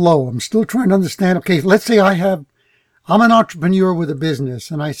little slow. I'm still trying to understand. Okay, let's say I'm an entrepreneur with a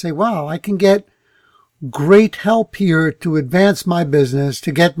business, and I say, wow, I can get great help here to advance my business,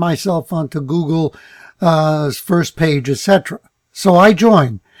 to get myself onto Google's first page, etc. So I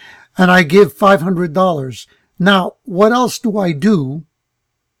join, and I give $500. Now, what else do I do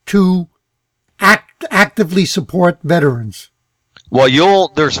to actively support veterans? Well,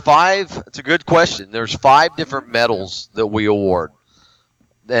 it's a good question. There's 5 different medals that we award.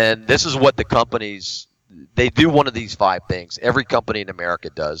 And this is what the companies, they do one of these 5 things. Every company in America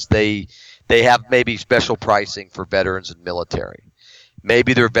does. They have maybe special pricing for veterans and military.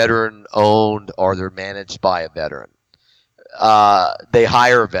 Maybe they're veteran owned or they're managed by a veteran. They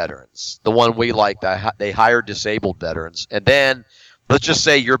hire veterans. The one we like, they hire disabled veterans. And then let's just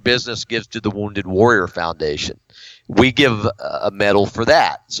say your business gives to the Wounded Warrior Foundation. We give a medal for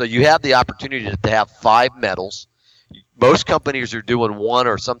that. So you have the opportunity to have 5 medals. Most companies are doing 1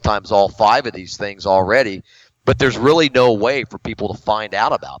 or sometimes all 5 of these things already, but there's really no way for people to find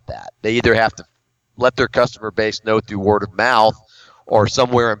out about that. They either have to let their customer base know through word of mouth or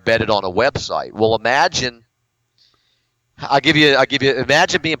somewhere embedded on a website. Well, imagine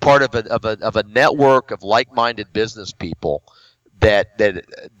being part of a network of like-minded business people that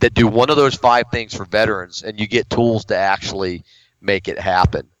do one of those 5 things for veterans, and you get tools to actually make it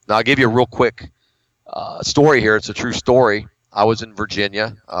happen. Now, I'll give you a real quick story here. It's a true story. I was in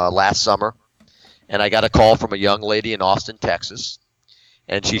Virginia last summer, and I got a call from a young lady in Austin, Texas,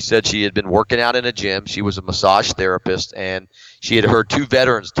 and she said she had been working out in a gym. She was a massage therapist, and she had heard 2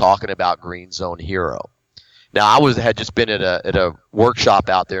 veterans talking about Green Zone Hero. Now, I had just been at a workshop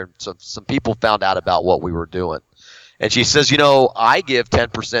out there, so some people found out about what we were doing. And she says, I give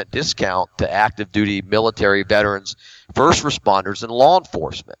 10% discount to active duty military veterans, first responders, and law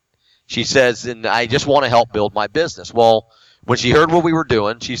enforcement. She says, and I just want to help build my business. Well, when she heard what we were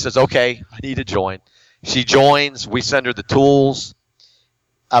doing, she says, okay, I need to join. She joins. We send her the tools.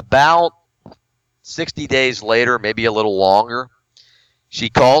 About 60 days later, maybe a little longer, she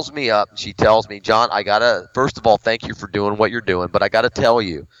calls me up and she tells me, John, first of all, thank you for doing what you're doing, but I got to tell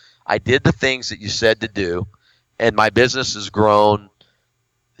you, I did the things that you said to do, and my business has grown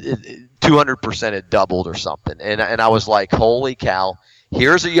 200%. It doubled or something. And I was like, holy cow.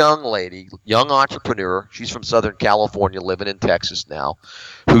 Here's a young lady, young entrepreneur. She's from Southern California, living in Texas now,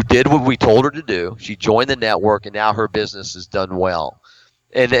 who did what we told her to do. She joined the network, and now her business has done well.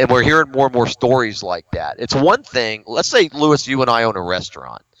 And we're hearing more and more stories like that. It's one thing. Let's say, Lewis, you and I own a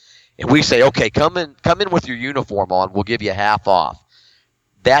restaurant, and we say, okay, come in with your uniform on. We'll give you half off.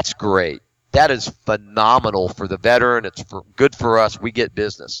 That's great. That is phenomenal for the veteran. It's good for us. We get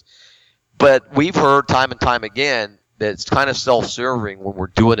business. But we've heard time and time again that it's kind of self-serving when we're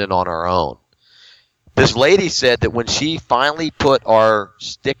doing it on our own. This lady said that when she finally put our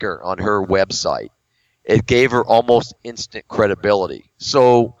sticker on her website, it gave her almost instant credibility.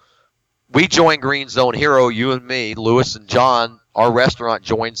 So we joined Green Zone Hero, you and me, Lewis and John. Our restaurant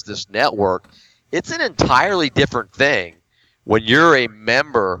joins this network. It's an entirely different thing when you're a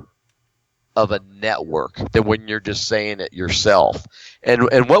member of a network than when you're just saying it yourself.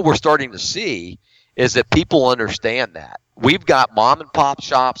 And what we're starting to see is that people understand that. We've got mom and pop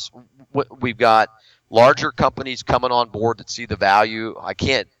shops. We've got larger companies coming on board that see the value.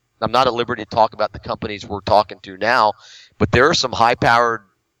 I'm not at liberty to talk about the companies we're talking to now, but there are some high-powered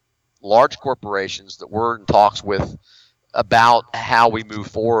large corporations that we're in talks with about how we move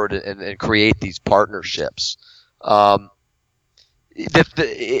forward and create these partnerships. It's to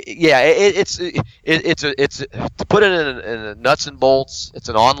put it in nuts and bolts. It's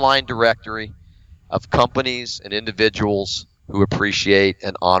an online directory of companies and individuals who appreciate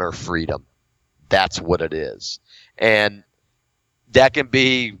and honor freedom. That's what it is, and that can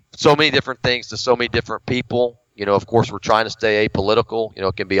be so many different things to so many different people. Of course, we're trying to stay apolitical.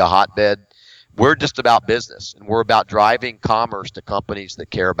 It can be a hotbed. We're just about business, and we're about driving commerce to companies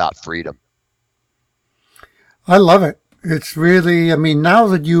that care about freedom. I love it. It's really, now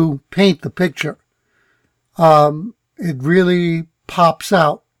that you paint the picture, it really pops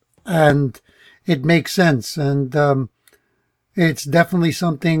out and it makes sense. And it's definitely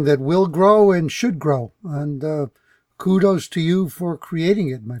something that will grow and should grow. And kudos to you for creating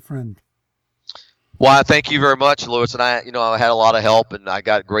it, my friend. Well, thank you very much, Lewis. And I had a lot of help, and I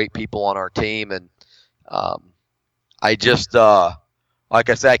got great people on our team. And I just, like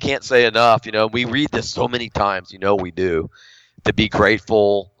I said, I can't say enough. We read this so many times. We do, to be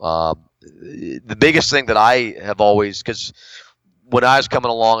grateful. The biggest thing that I have always, because when I was coming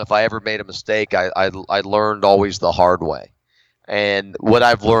along, if I ever made a mistake, I learned always the hard way. And what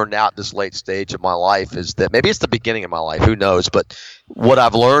I've learned now at this late stage of my life is that maybe it's the beginning of my life, who knows, but what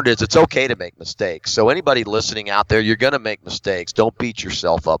I've learned is it's okay to make mistakes. So anybody listening out there, you're going to make mistakes. Don't beat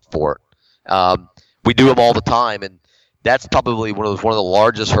yourself up for it. We do them all the time, and that's probably one of the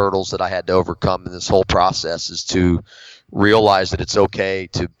largest hurdles that I had to overcome in this whole process, is to realize that it's okay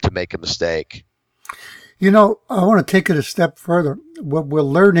to make a mistake. I want to take it a step further. What we're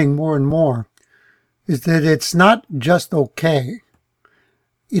learning more and more is that it's not just okay.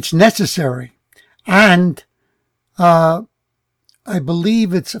 It's necessary. And I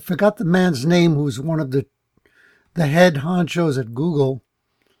believe I forgot the man's name, who's one of the head honchos at Google,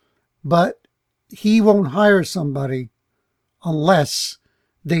 but he won't hire somebody unless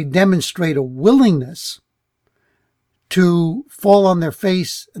they demonstrate a willingness to fall on their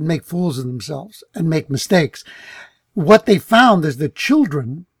face and make fools of themselves and make mistakes. What they found is that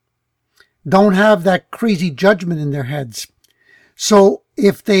children don't have that crazy judgment in their heads. So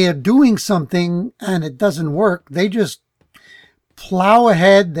if they are doing something and it doesn't work, they just plow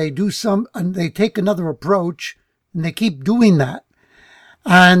ahead, and they take another approach, and they keep doing that.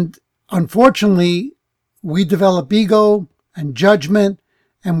 And unfortunately, we develop ego and judgment,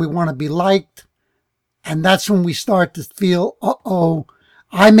 and we want to be liked. And that's when we start to feel,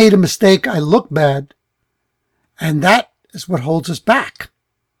 I made a mistake, I look bad. And that is what holds us back.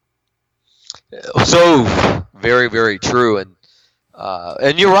 So very, very true. And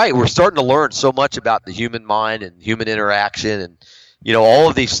you're right. We're starting to learn so much about the human mind and human interaction, and all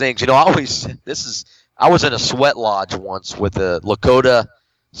of these things. I was in a sweat lodge once with a Lakota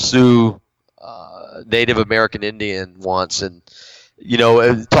Sioux Native American Indian once, and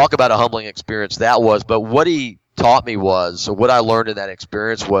talk about a humbling experience that was. But what he taught me was, or what I learned in that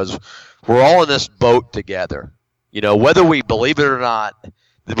experience was, we're all in this boat together. Whether we believe it or not,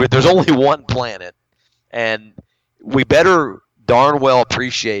 there's only one planet, and we better darn well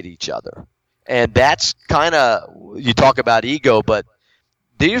appreciate each other. And that's kind of, you talk about ego, but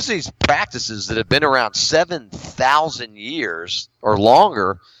there's these practices that have been around 7,000 years or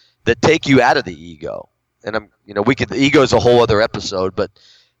longer that take you out of the ego. And the ego is a whole other episode, but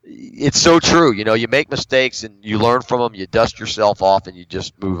it's so true. You make mistakes and you learn from them, you dust yourself off and you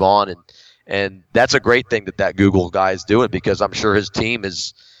just move on. And that's a great thing that Google guy is doing, because I'm sure his team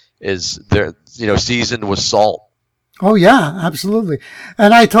is there, seasoned with salt. Oh, yeah, absolutely.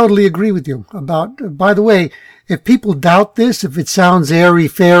 And I totally agree with you about, by the way, if people doubt this, if it sounds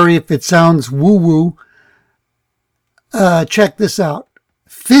airy-fairy, if it sounds woo-woo, check this out.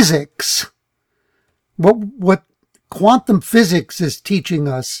 Physics. What quantum physics is teaching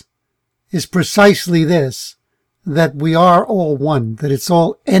us is precisely this, that we are all one, that it's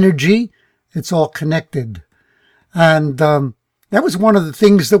all energy, it's all connected. And that was one of the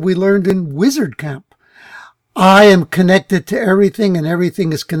things that we learned in Wizard Camp. I am connected to everything and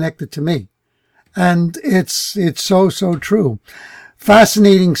everything is connected to me. And it's so true.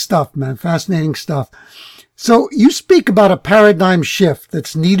 Fascinating stuff, man. Fascinating stuff. So you speak about a paradigm shift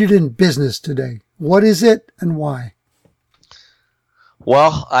that's needed in business today. What is it and why?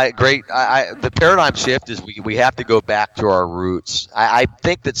 Well, the paradigm shift is we have to go back to our roots. I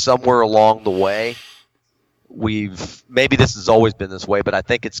think that somewhere along the way, maybe this has always been this way, but I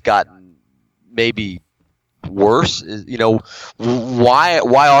think it's gotten maybe worse. Why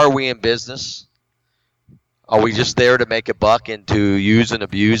are we in business? Are we just there to make a buck and to use and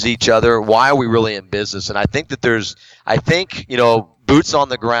abuse each other? Why are we really in business? And I think that boots on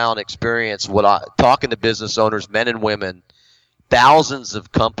the ground experience, talking to business owners, men and women, thousands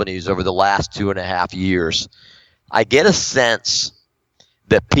of companies over the last 2.5 years, I get a sense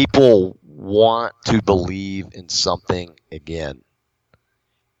that people want to believe in something again.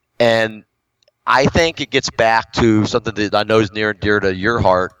 And I think it gets back to something that I know is near and dear to your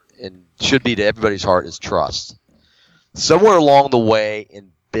heart and should be to everybody's heart, is trust. Somewhere along the way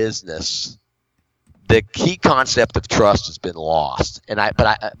in business, the key concept of trust has been lost.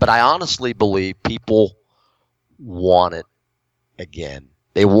 But I honestly believe people want it again.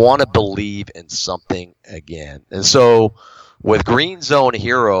 They want to believe in something again. And so with Green Zone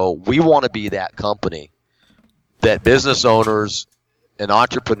Hero, we want to be that company that business owners and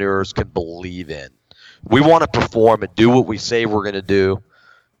entrepreneurs can believe in. We want to perform and do what we say we're going to do.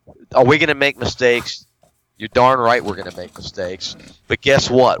 Are we going to make mistakes? You're darn right we're going to make mistakes. But guess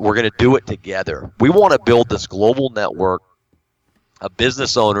what? We're going to do it together. We want to build this global network of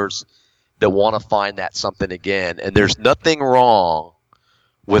business owners that want to find that something again. And there's nothing wrong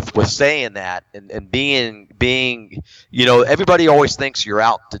with saying that and being everybody always thinks you're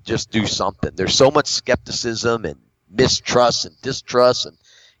out to just do something. There's so much skepticism and mistrust and distrust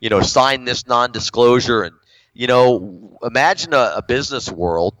and sign this non-disclosure and imagine a business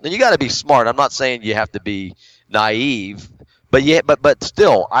world, and you got to be smart. I'm not saying you have to be naive, but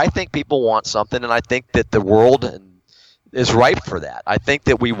still, I think people want something, and I think that the world is ripe for that. I think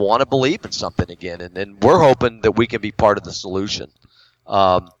that we want to believe in something again, and we're hoping that we can be part of the solution.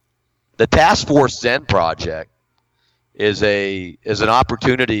 The Task Force Zen project is an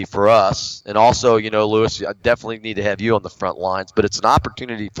opportunity for us, and also, Louis, I definitely need to have you on the front lines, but it's an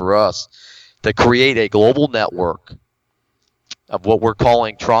opportunity for us to create a global network of what we're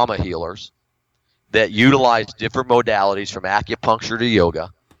calling trauma healers that utilize different modalities from acupuncture to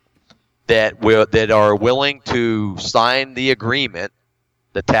yoga that are willing to sign the agreement,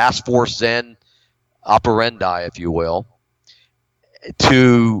 the Task Force Zen operandi, if you will,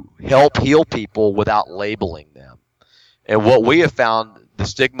 to help heal people without labeling them. And what we have found, the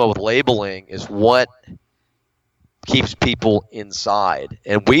stigma with labeling is what keeps people inside.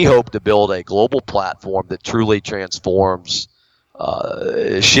 And we hope to build a global platform that truly transforms,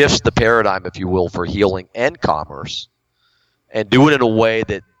 shifts the paradigm, if you will, for healing and commerce, and do it in a way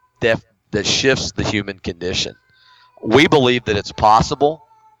that shifts the human condition. We believe that it's possible.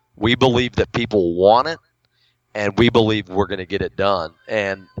 We believe that people want it, and we believe we're going to get it done.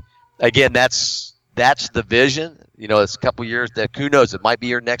 And again, that's the vision. It's a couple years. That who knows? It might be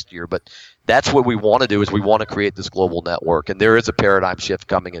here next year, but that's what we want to do. Is we want to create this global network, and there is a paradigm shift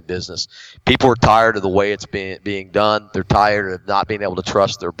coming in business. People are tired of the way it's being done. They're tired of not being able to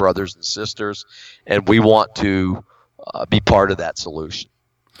trust their brothers and sisters, and we want to be part of that solution.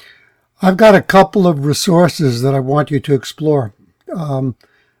 I've got a couple of resources that I want you to explore.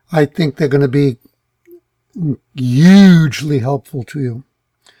 I think they're going to be hugely helpful to you.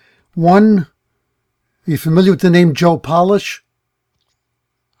 One, are you familiar with the name Joe Polish?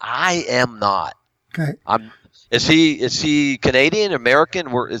 I am not. Okay. Is he Canadian,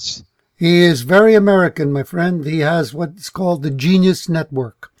 American? He is very American, my friend. He has what's called the Genius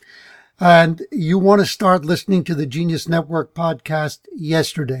Network. And you want to start listening to the Genius Network podcast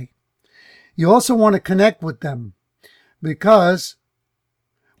yesterday. You also want to connect with them because,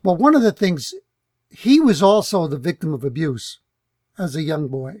 well, one of the things, he was also the victim of abuse as a young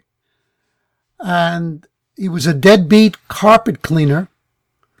boy. And he was a deadbeat carpet cleaner.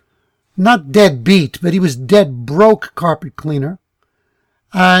 Not deadbeat, but he was dead broke carpet cleaner.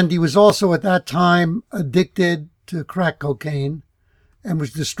 And he was also at that time addicted to crack cocaine and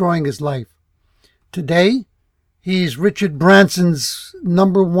was destroying his life. Today, he's Richard Branson's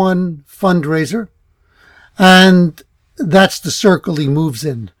 #1 fundraiser. And that's the circle he moves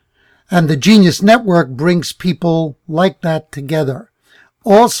in. And the Genius Network brings people like that together.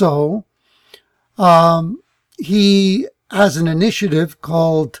 Also, he has an initiative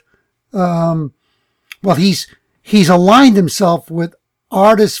called, he's aligned himself with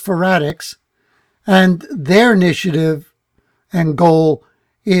Artists for Addicts, and their initiative and goal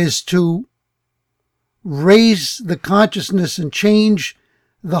is to raise the consciousness and change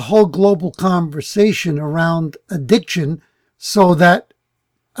the whole global conversation around addiction so that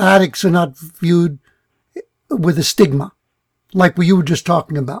addicts are not viewed with a stigma like what you were just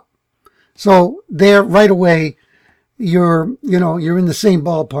talking about. So there, right away, you're in the same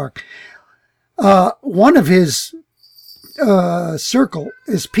ballpark. One of his circle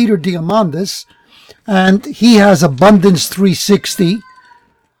is Peter Diamandis, and he has Abundance 360.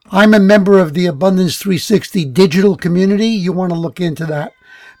 I'm a member of the Abundance 360 digital community. You want to look into that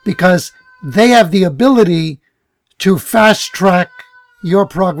because they have the ability to fast track your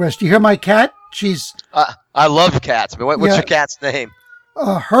progress. Do you hear my cat? She's... I love cats. But what's your cat's name?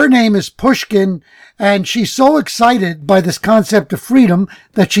 Her name is Pushkin, and she's so excited by this concept of freedom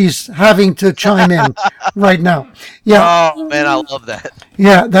that she's having to chime in right now. Yeah. Oh, man, I love that.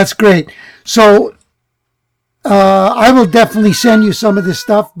 Yeah, that's great. So I will definitely send you some of this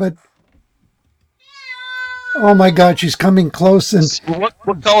stuff, but oh my God, she's coming close. And what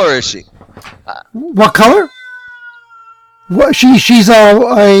color is she? What color? What, she's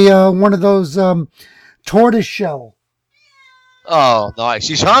a one of those tortoise shell. Oh, nice.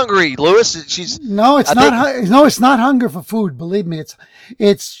 She's hungry, Lewis. It's not hunger for food. Believe me,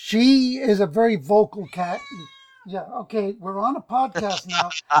 she is a very vocal cat. Yeah. Okay. We're on a podcast now.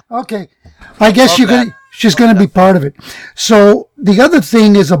 Okay. I guess she's going to be part of it. So the other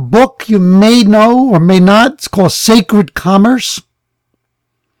thing is a book you may know or may not. It's called Sacred Commerce.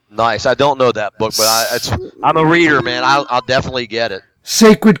 Nice. I don't know that book, but I'm a reader, man. I'll definitely get it.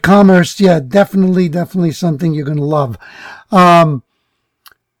 Sacred Commerce, yeah, definitely something you're going to love. Have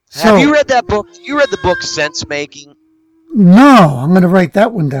you read that book? You read the book Sense Making? No, I'm going to write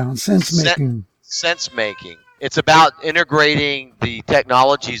that one down. Sense Making. Sense Making. It's about integrating the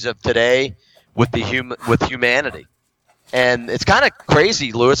technologies of today with humanity, and it's kind of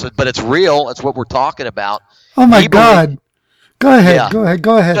crazy, Lewis, but it's real. It's what we're talking about. Oh my God! Go ahead. Yeah.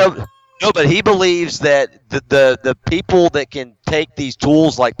 Go ahead. No, but he believes that the people that can take these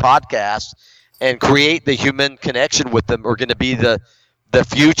tools like podcasts and create the human connection with them are going to be the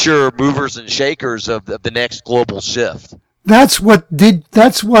future movers and shakers of the next global shift. That's what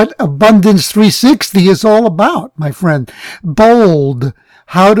Abundance 360 is all about, my friend. Bold,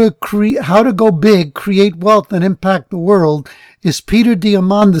 how to go big, create wealth, and impact the world is Peter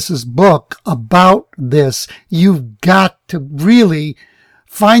Diamandis' book about this. You've got to really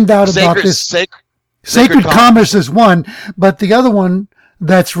find out about this. Sacred Commerce is one, but the other one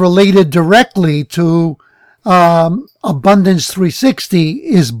that's related directly to Abundance 360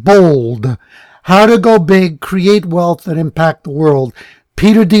 is Bold. How to go big, create wealth, and impact the world.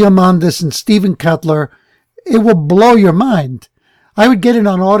 Peter Diamandis and Stephen Kotler. It will blow your mind. I would get it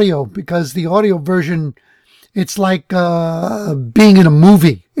on audio because the audio version, it's like being in a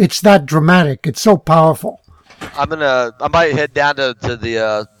movie. It's that dramatic. It's so powerful. I might head down to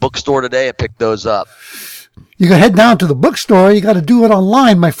the bookstore today and pick those up. You got to head down to the bookstore. You got to do it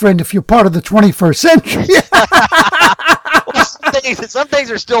online, my friend, if you're part of the 21st century. Some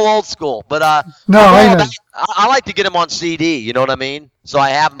things are still old school, but no, I like to get them on CD. You know what I mean? So I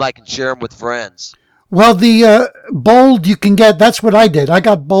have them. I can share them with friends. Well, the Bold you can get. That's what I did. I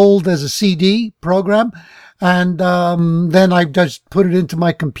got Bold as a CD program, and then I just put it into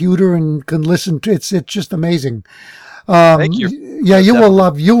my computer and can listen to it. It's just amazing. Thank you. Yeah, you will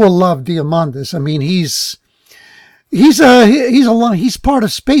love Diamandis. I mean, he's part of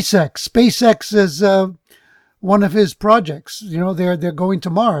SpaceX. SpaceX is one of his projects. You know, they're going to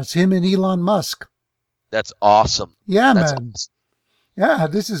Mars. Him and Elon Musk. That's awesome. Yeah, That's man. Awesome. Yeah,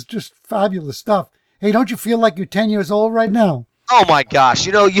 this is just fabulous stuff. Hey, don't you feel like you're 10 years old right now? Oh my gosh,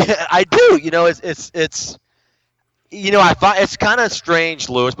 yeah, I do. It's I find it's kind of strange,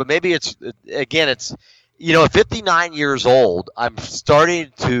 Lewis, but maybe it's at 59 years old, I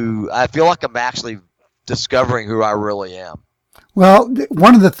feel like I'm actually discovering who I really am. Well,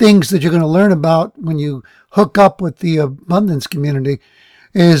 one of the things that you're going to learn about when you hook up with the abundance community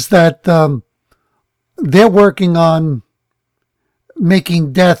is that they're working on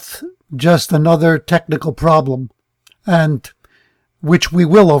making death just another technical problem, and which we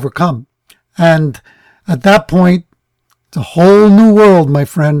will overcome. And at that point, it's a whole new world, my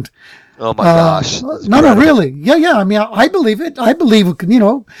friend. Oh my gosh. No, really. Yeah. I mean, I believe it. I believe, a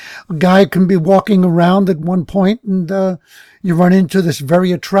guy can be walking around at one point and you run into this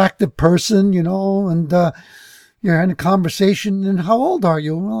very attractive person, and you're in a conversation. And how old are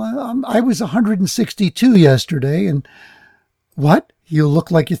you? Well, I was 162 yesterday. And what? You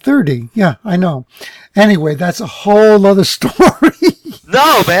look like you're 30. Yeah, I know. Anyway, that's a whole other story.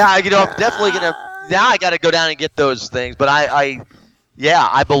 No, man. I'm definitely going to. Now I got to go down and get those things. But I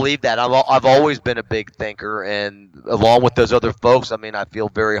believe that. I've always been a big thinker, and along with those other folks, I mean, I feel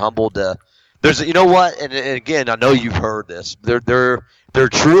very humbled. You know what? And again, I know you've heard this. There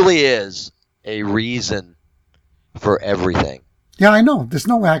truly is a reason for everything. Yeah, I know. There's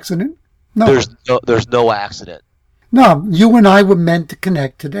no accident. No. There's no accident. No, you and I were meant to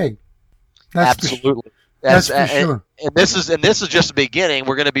connect today. Absolutely. That's for sure. And this is just the beginning.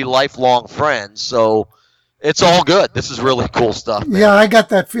 We're going to be lifelong friends, so it's all good. This is really cool stuff, man. Yeah, I got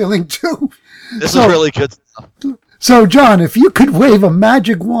that feeling too. This is really good stuff. So, John, if you could wave a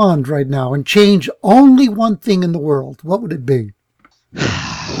magic wand right now and change only one thing in the world, what would it be?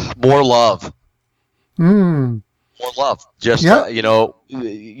 More love. More love. Just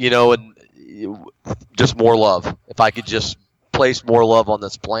and just more love. If I could just place more love on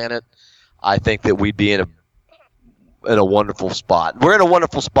this planet, I think that we'd be in a wonderful spot. We're in a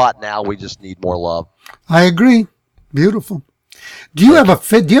wonderful spot now. We just need more love. I agree. Beautiful. Do you have a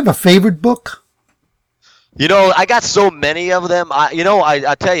favorite book? I got so many of them.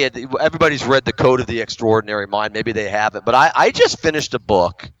 I tell you, everybody's read The Code of the Extraordinary Mind. Maybe they haven't, but I just finished a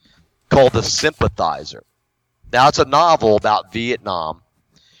book called The Sympathizer. Now, it's a novel about Vietnam,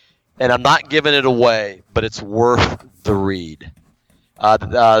 and I'm not giving it away, but it's worth the read.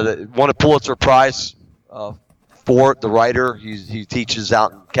 Won a Pulitzer Prize for it, the writer. He teaches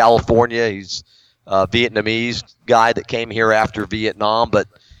out in California. He's a Vietnamese guy that came here after Vietnam, but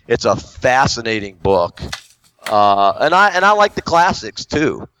it's a fascinating book. And I like the classics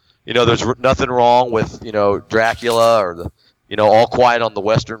too. There's nothing wrong with, Dracula or All Quiet on the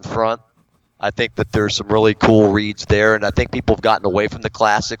Western Front. I think that there's some really cool reads there, and I think people have gotten away from the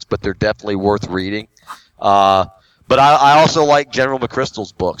classics, but they're definitely worth reading. But I also like General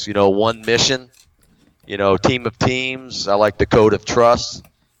McChrystal's books. One Mission, Team of Teams. I like The Code of Trust,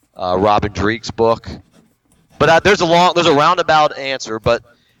 Robin Dreek's book. But there's a roundabout answer. But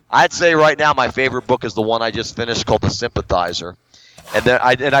I'd say right now my favorite book is the one I just finished called The Sympathizer, and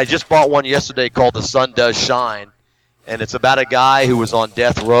then I just bought one yesterday called The Sun Does Shine. And it's about a guy who was on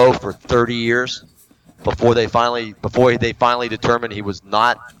death row for 30 years before they finally determined he was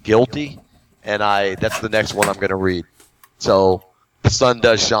not guilty. And that's the next one I'm going to read. So, The Sun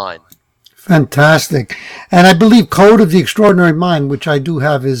Does Shine. Fantastic. And I believe Code of the Extraordinary Mind, which I do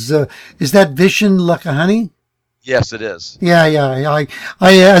have, is that Vishen Lakhiani? Yes, it is. Yeah. I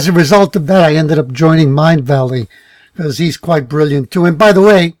as a result of that, I ended up joining Mind Valley because he's quite brilliant too. And by the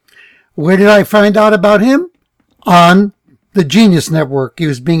way, where did I find out about him? On the Genius Network. He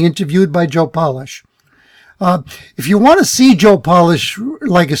was being interviewed by Joe Polish. If you want to see Joe Polish,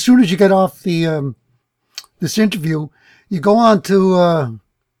 like as soon as you get off the this interview, you go on to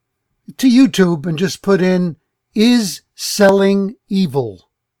YouTube and just put in "Is Selling Evil,"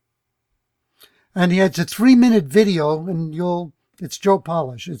 and he has a 3-minute video, and it's Joe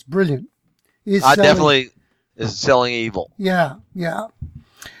Polish. It's brilliant. Definitely is selling evil. Yeah.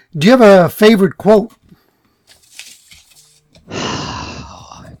 Do you have a favorite quote?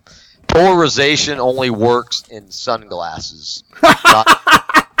 Polarization only works in sunglasses, not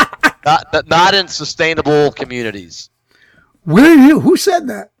in sustainable communities. Who said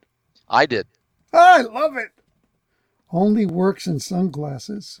that? I did. I love it. Only works in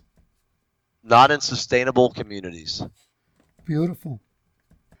sunglasses. Not in sustainable communities. Beautiful.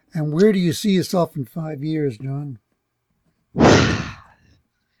 And where do you see yourself in 5 years, John?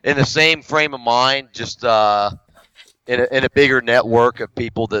 In the same frame of mind, just in a bigger network of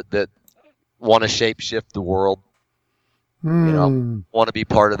people that want to shape-shift the world. Want to be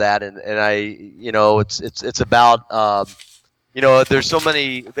part of that, and I, it's about, there's so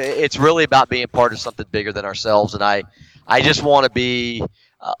many. It's really about being part of something bigger than ourselves, and I I just want to be.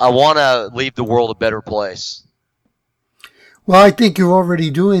 I want to leave the world a better place. Well, I think you're already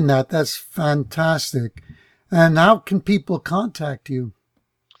doing that. That's fantastic. And how can people contact you?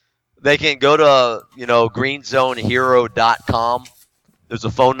 They can go to, greenzonehero.com. There's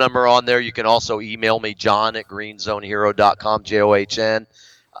a phone number on there. You can also email me, john@greenzonehero.com, JOHN.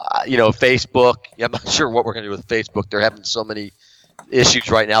 Facebook. I'm not sure what we're going to do with Facebook. They're having so many issues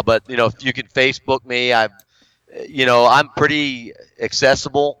right now. But, if you can Facebook me, I'm pretty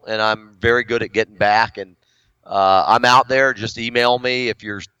accessible, and I'm very good at getting back. And I'm out there. Just email me. If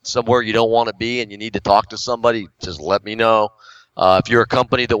you're somewhere you don't want to be and you need to talk to somebody, just let me know. If you're a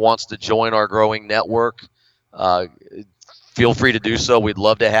company that wants to join our growing network, feel free to do so. We'd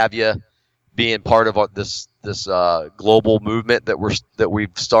love to have you being part of this global movement that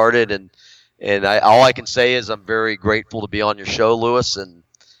we've started. And all I can say is I'm very grateful to be on your show, Lewis. And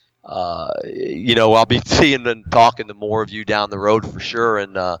I'll be seeing and talking to more of you down the road for sure.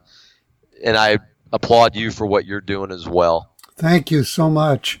 And I applaud you for what you're doing as well. Thank you so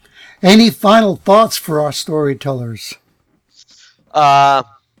much. Any final thoughts for our storytellers? I'll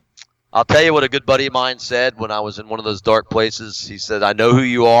tell you what a good buddy of mine said when I was in one of those dark places. He said, "I know who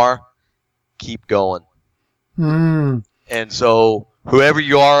you are. Keep going." And so whoever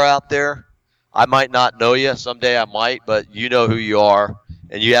you are out there, I might not know you. Someday I might, but you know who you are,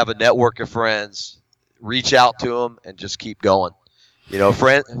 and you have a network of friends. Reach out to them and just keep going.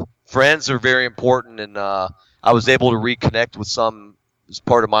 Friends are very important, and I was able to reconnect with some as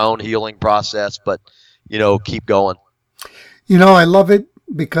part of my own healing process, but, keep going. I love it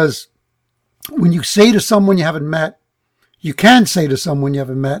because when you say to someone you haven't met, you can say to someone you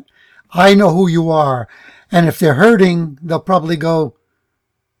haven't met, "I know who you are." And if they're hurting, they'll probably go,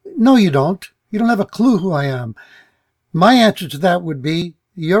 "No, you don't. You don't have a clue who I am." My answer to that would be,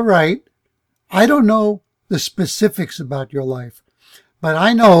 "You're right. I don't know the specifics about your life, but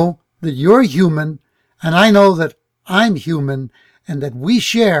I know that you're human, and I know that I'm human, and that we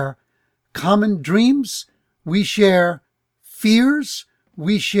share common dreams, we share fears,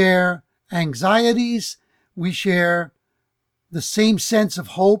 we share anxieties, we share the same sense of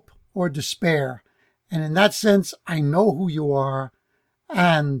hope or despair. And in that sense, I know who you are,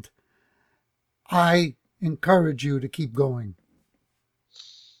 and I encourage you to keep going."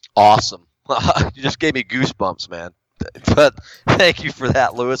 Awesome. You just gave me goosebumps, man. But thank you for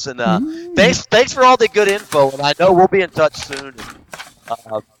that, Lewis. And thanks for all the good info. And I know we'll be in touch soon.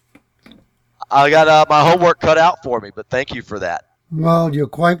 I got my homework cut out for me, but thank you for that. Well, you're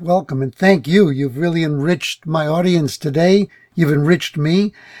quite welcome, and thank you. You've really enriched my audience today. You've enriched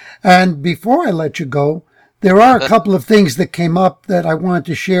me. And before I let you go, there are a couple of things that came up that I wanted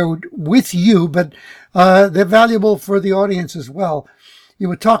to share with you, but they're valuable for the audience as well. You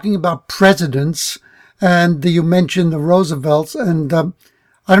were talking about presidents, and you mentioned the Roosevelts, and I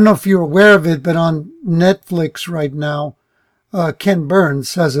don't know if you're aware of it, but on Netflix right now, Ken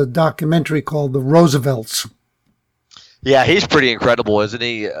Burns has a documentary called The Roosevelts. Yeah, he's pretty incredible, isn't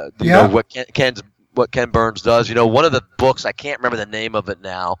he? You Yeah. know what Ken Burns does. One of the books, I can't remember the name of it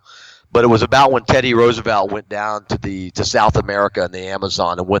now, but it was about when Teddy Roosevelt went down to South America and the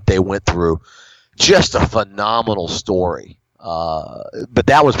Amazon and what they went through. Just a phenomenal story. But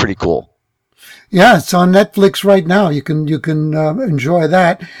that was pretty cool. Yeah, it's on Netflix right now. You can enjoy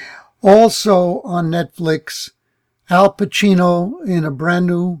that. Also on Netflix, Al Pacino in a brand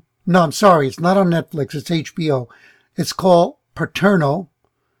new. No, I'm sorry, it's not on Netflix. It's HBO. It's called Paterno,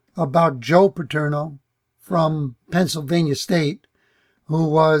 about Joe Paterno from Pennsylvania State, who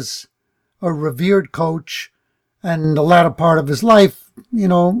was a revered coach. And in the latter part of his life,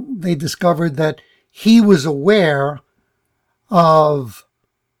 they discovered that he was aware of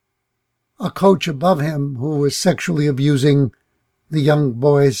a coach above him who was sexually abusing the young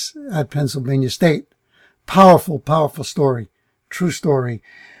boys at Pennsylvania State. Powerful, powerful story. True story.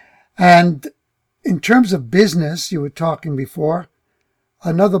 And in terms of business, you were talking before,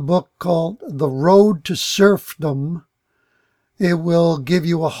 another book called The Road to Serfdom. It will give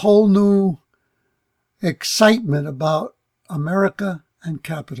you a whole new excitement about America and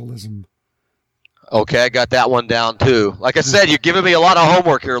capitalism. Okay, I got that one down too. Like I said, you're giving me a lot of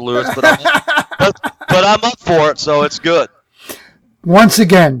homework here, Lewis, but I'm up for it, so it's good. Once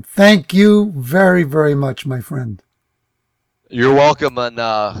again, thank you very, very much, my friend. You're welcome, and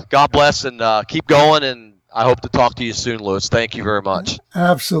God bless, and keep going, and I hope to talk to you soon, Lewis. Thank you very much.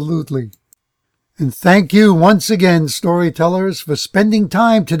 Absolutely. And thank you once again, storytellers, for spending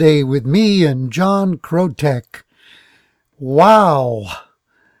time today with me and John Krotek. Wow.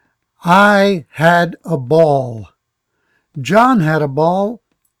 I had a ball. John had a ball.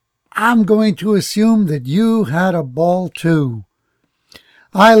 I'm going to assume that you had a ball too.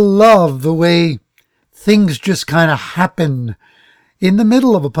 I love the way things just kind of happen in the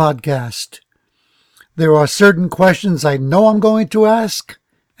middle of a podcast. There are certain questions I know I'm going to ask,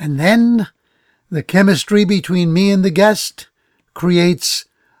 and then the chemistry between me and the guest creates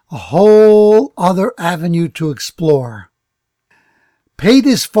a whole other avenue to explore. Pay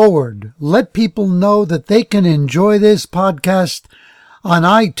this forward. Let people know that they can enjoy this podcast on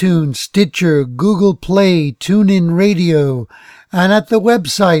iTunes, Stitcher, Google Play, TuneIn Radio, and at the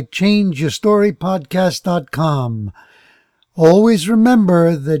website changeyourstorypodcast.com. Always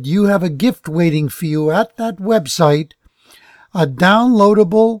remember that you have a gift waiting for you at that website, a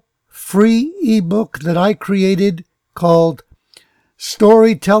downloadable free ebook that I created called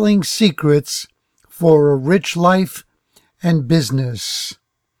Storytelling Secrets for a Rich Life and Business.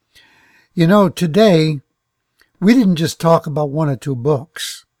 You know, today, we didn't just talk about one or two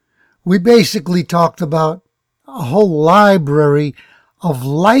books. We basically talked about a whole library of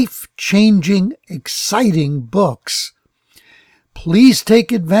life-changing, exciting books. Please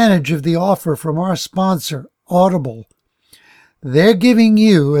take advantage of the offer from our sponsor, Audible. They're giving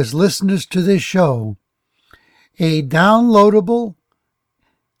you, as listeners to this show, a downloadable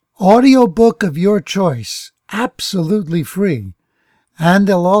audiobook of your choice, absolutely free. And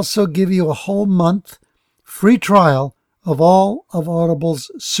they'll also give you a whole month free trial of all of Audible's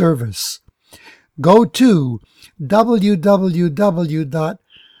service. Go to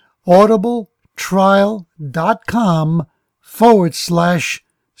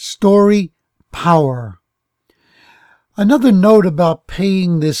www.audibletrial.com/story power. Another note about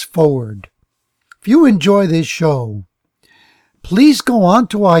paying this forward. If you enjoy this show, please go on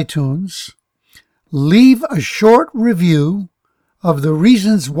to iTunes, leave a short review of the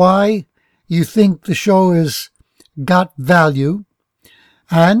reasons why you think the show has got value,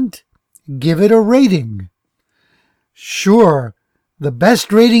 and give it a rating. Sure, the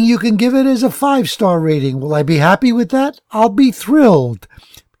best rating you can give it is a 5-star rating. Will I be happy with that? I'll be thrilled.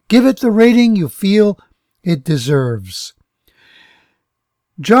 Give it the rating you feel it deserves.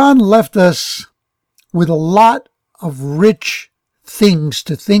 John left us with a lot of rich things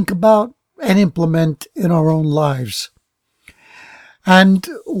to think about and implement in our own lives. And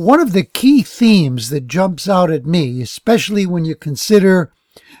one of the key themes that jumps out at me, especially when you consider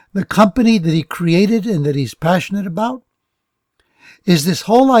the company that he created and that he's passionate about, is this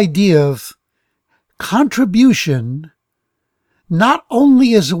whole idea of contribution, not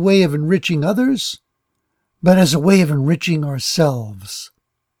only as a way of enriching others, but as a way of enriching ourselves.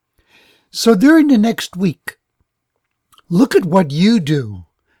 So during the next week, look at what you do,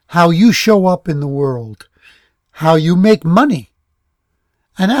 how you show up in the world, how you make money,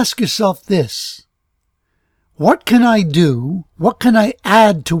 and ask yourself this: what can I do, what can I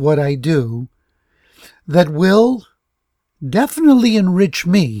add to what I do that will definitely enrich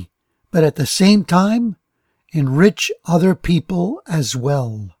me, but at the same time enrich other people as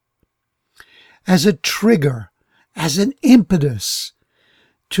well? As a trigger, as an impetus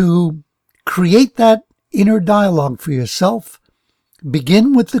to create that inner dialogue for yourself,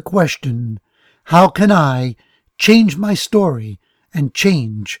 begin with the question, how can I change my story and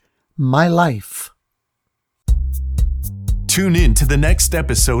change my life? Tune in to the next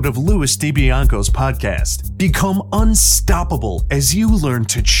episode of Louis DiBianco's podcast. Become unstoppable as you learn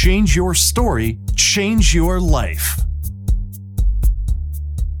to change your story, change your life.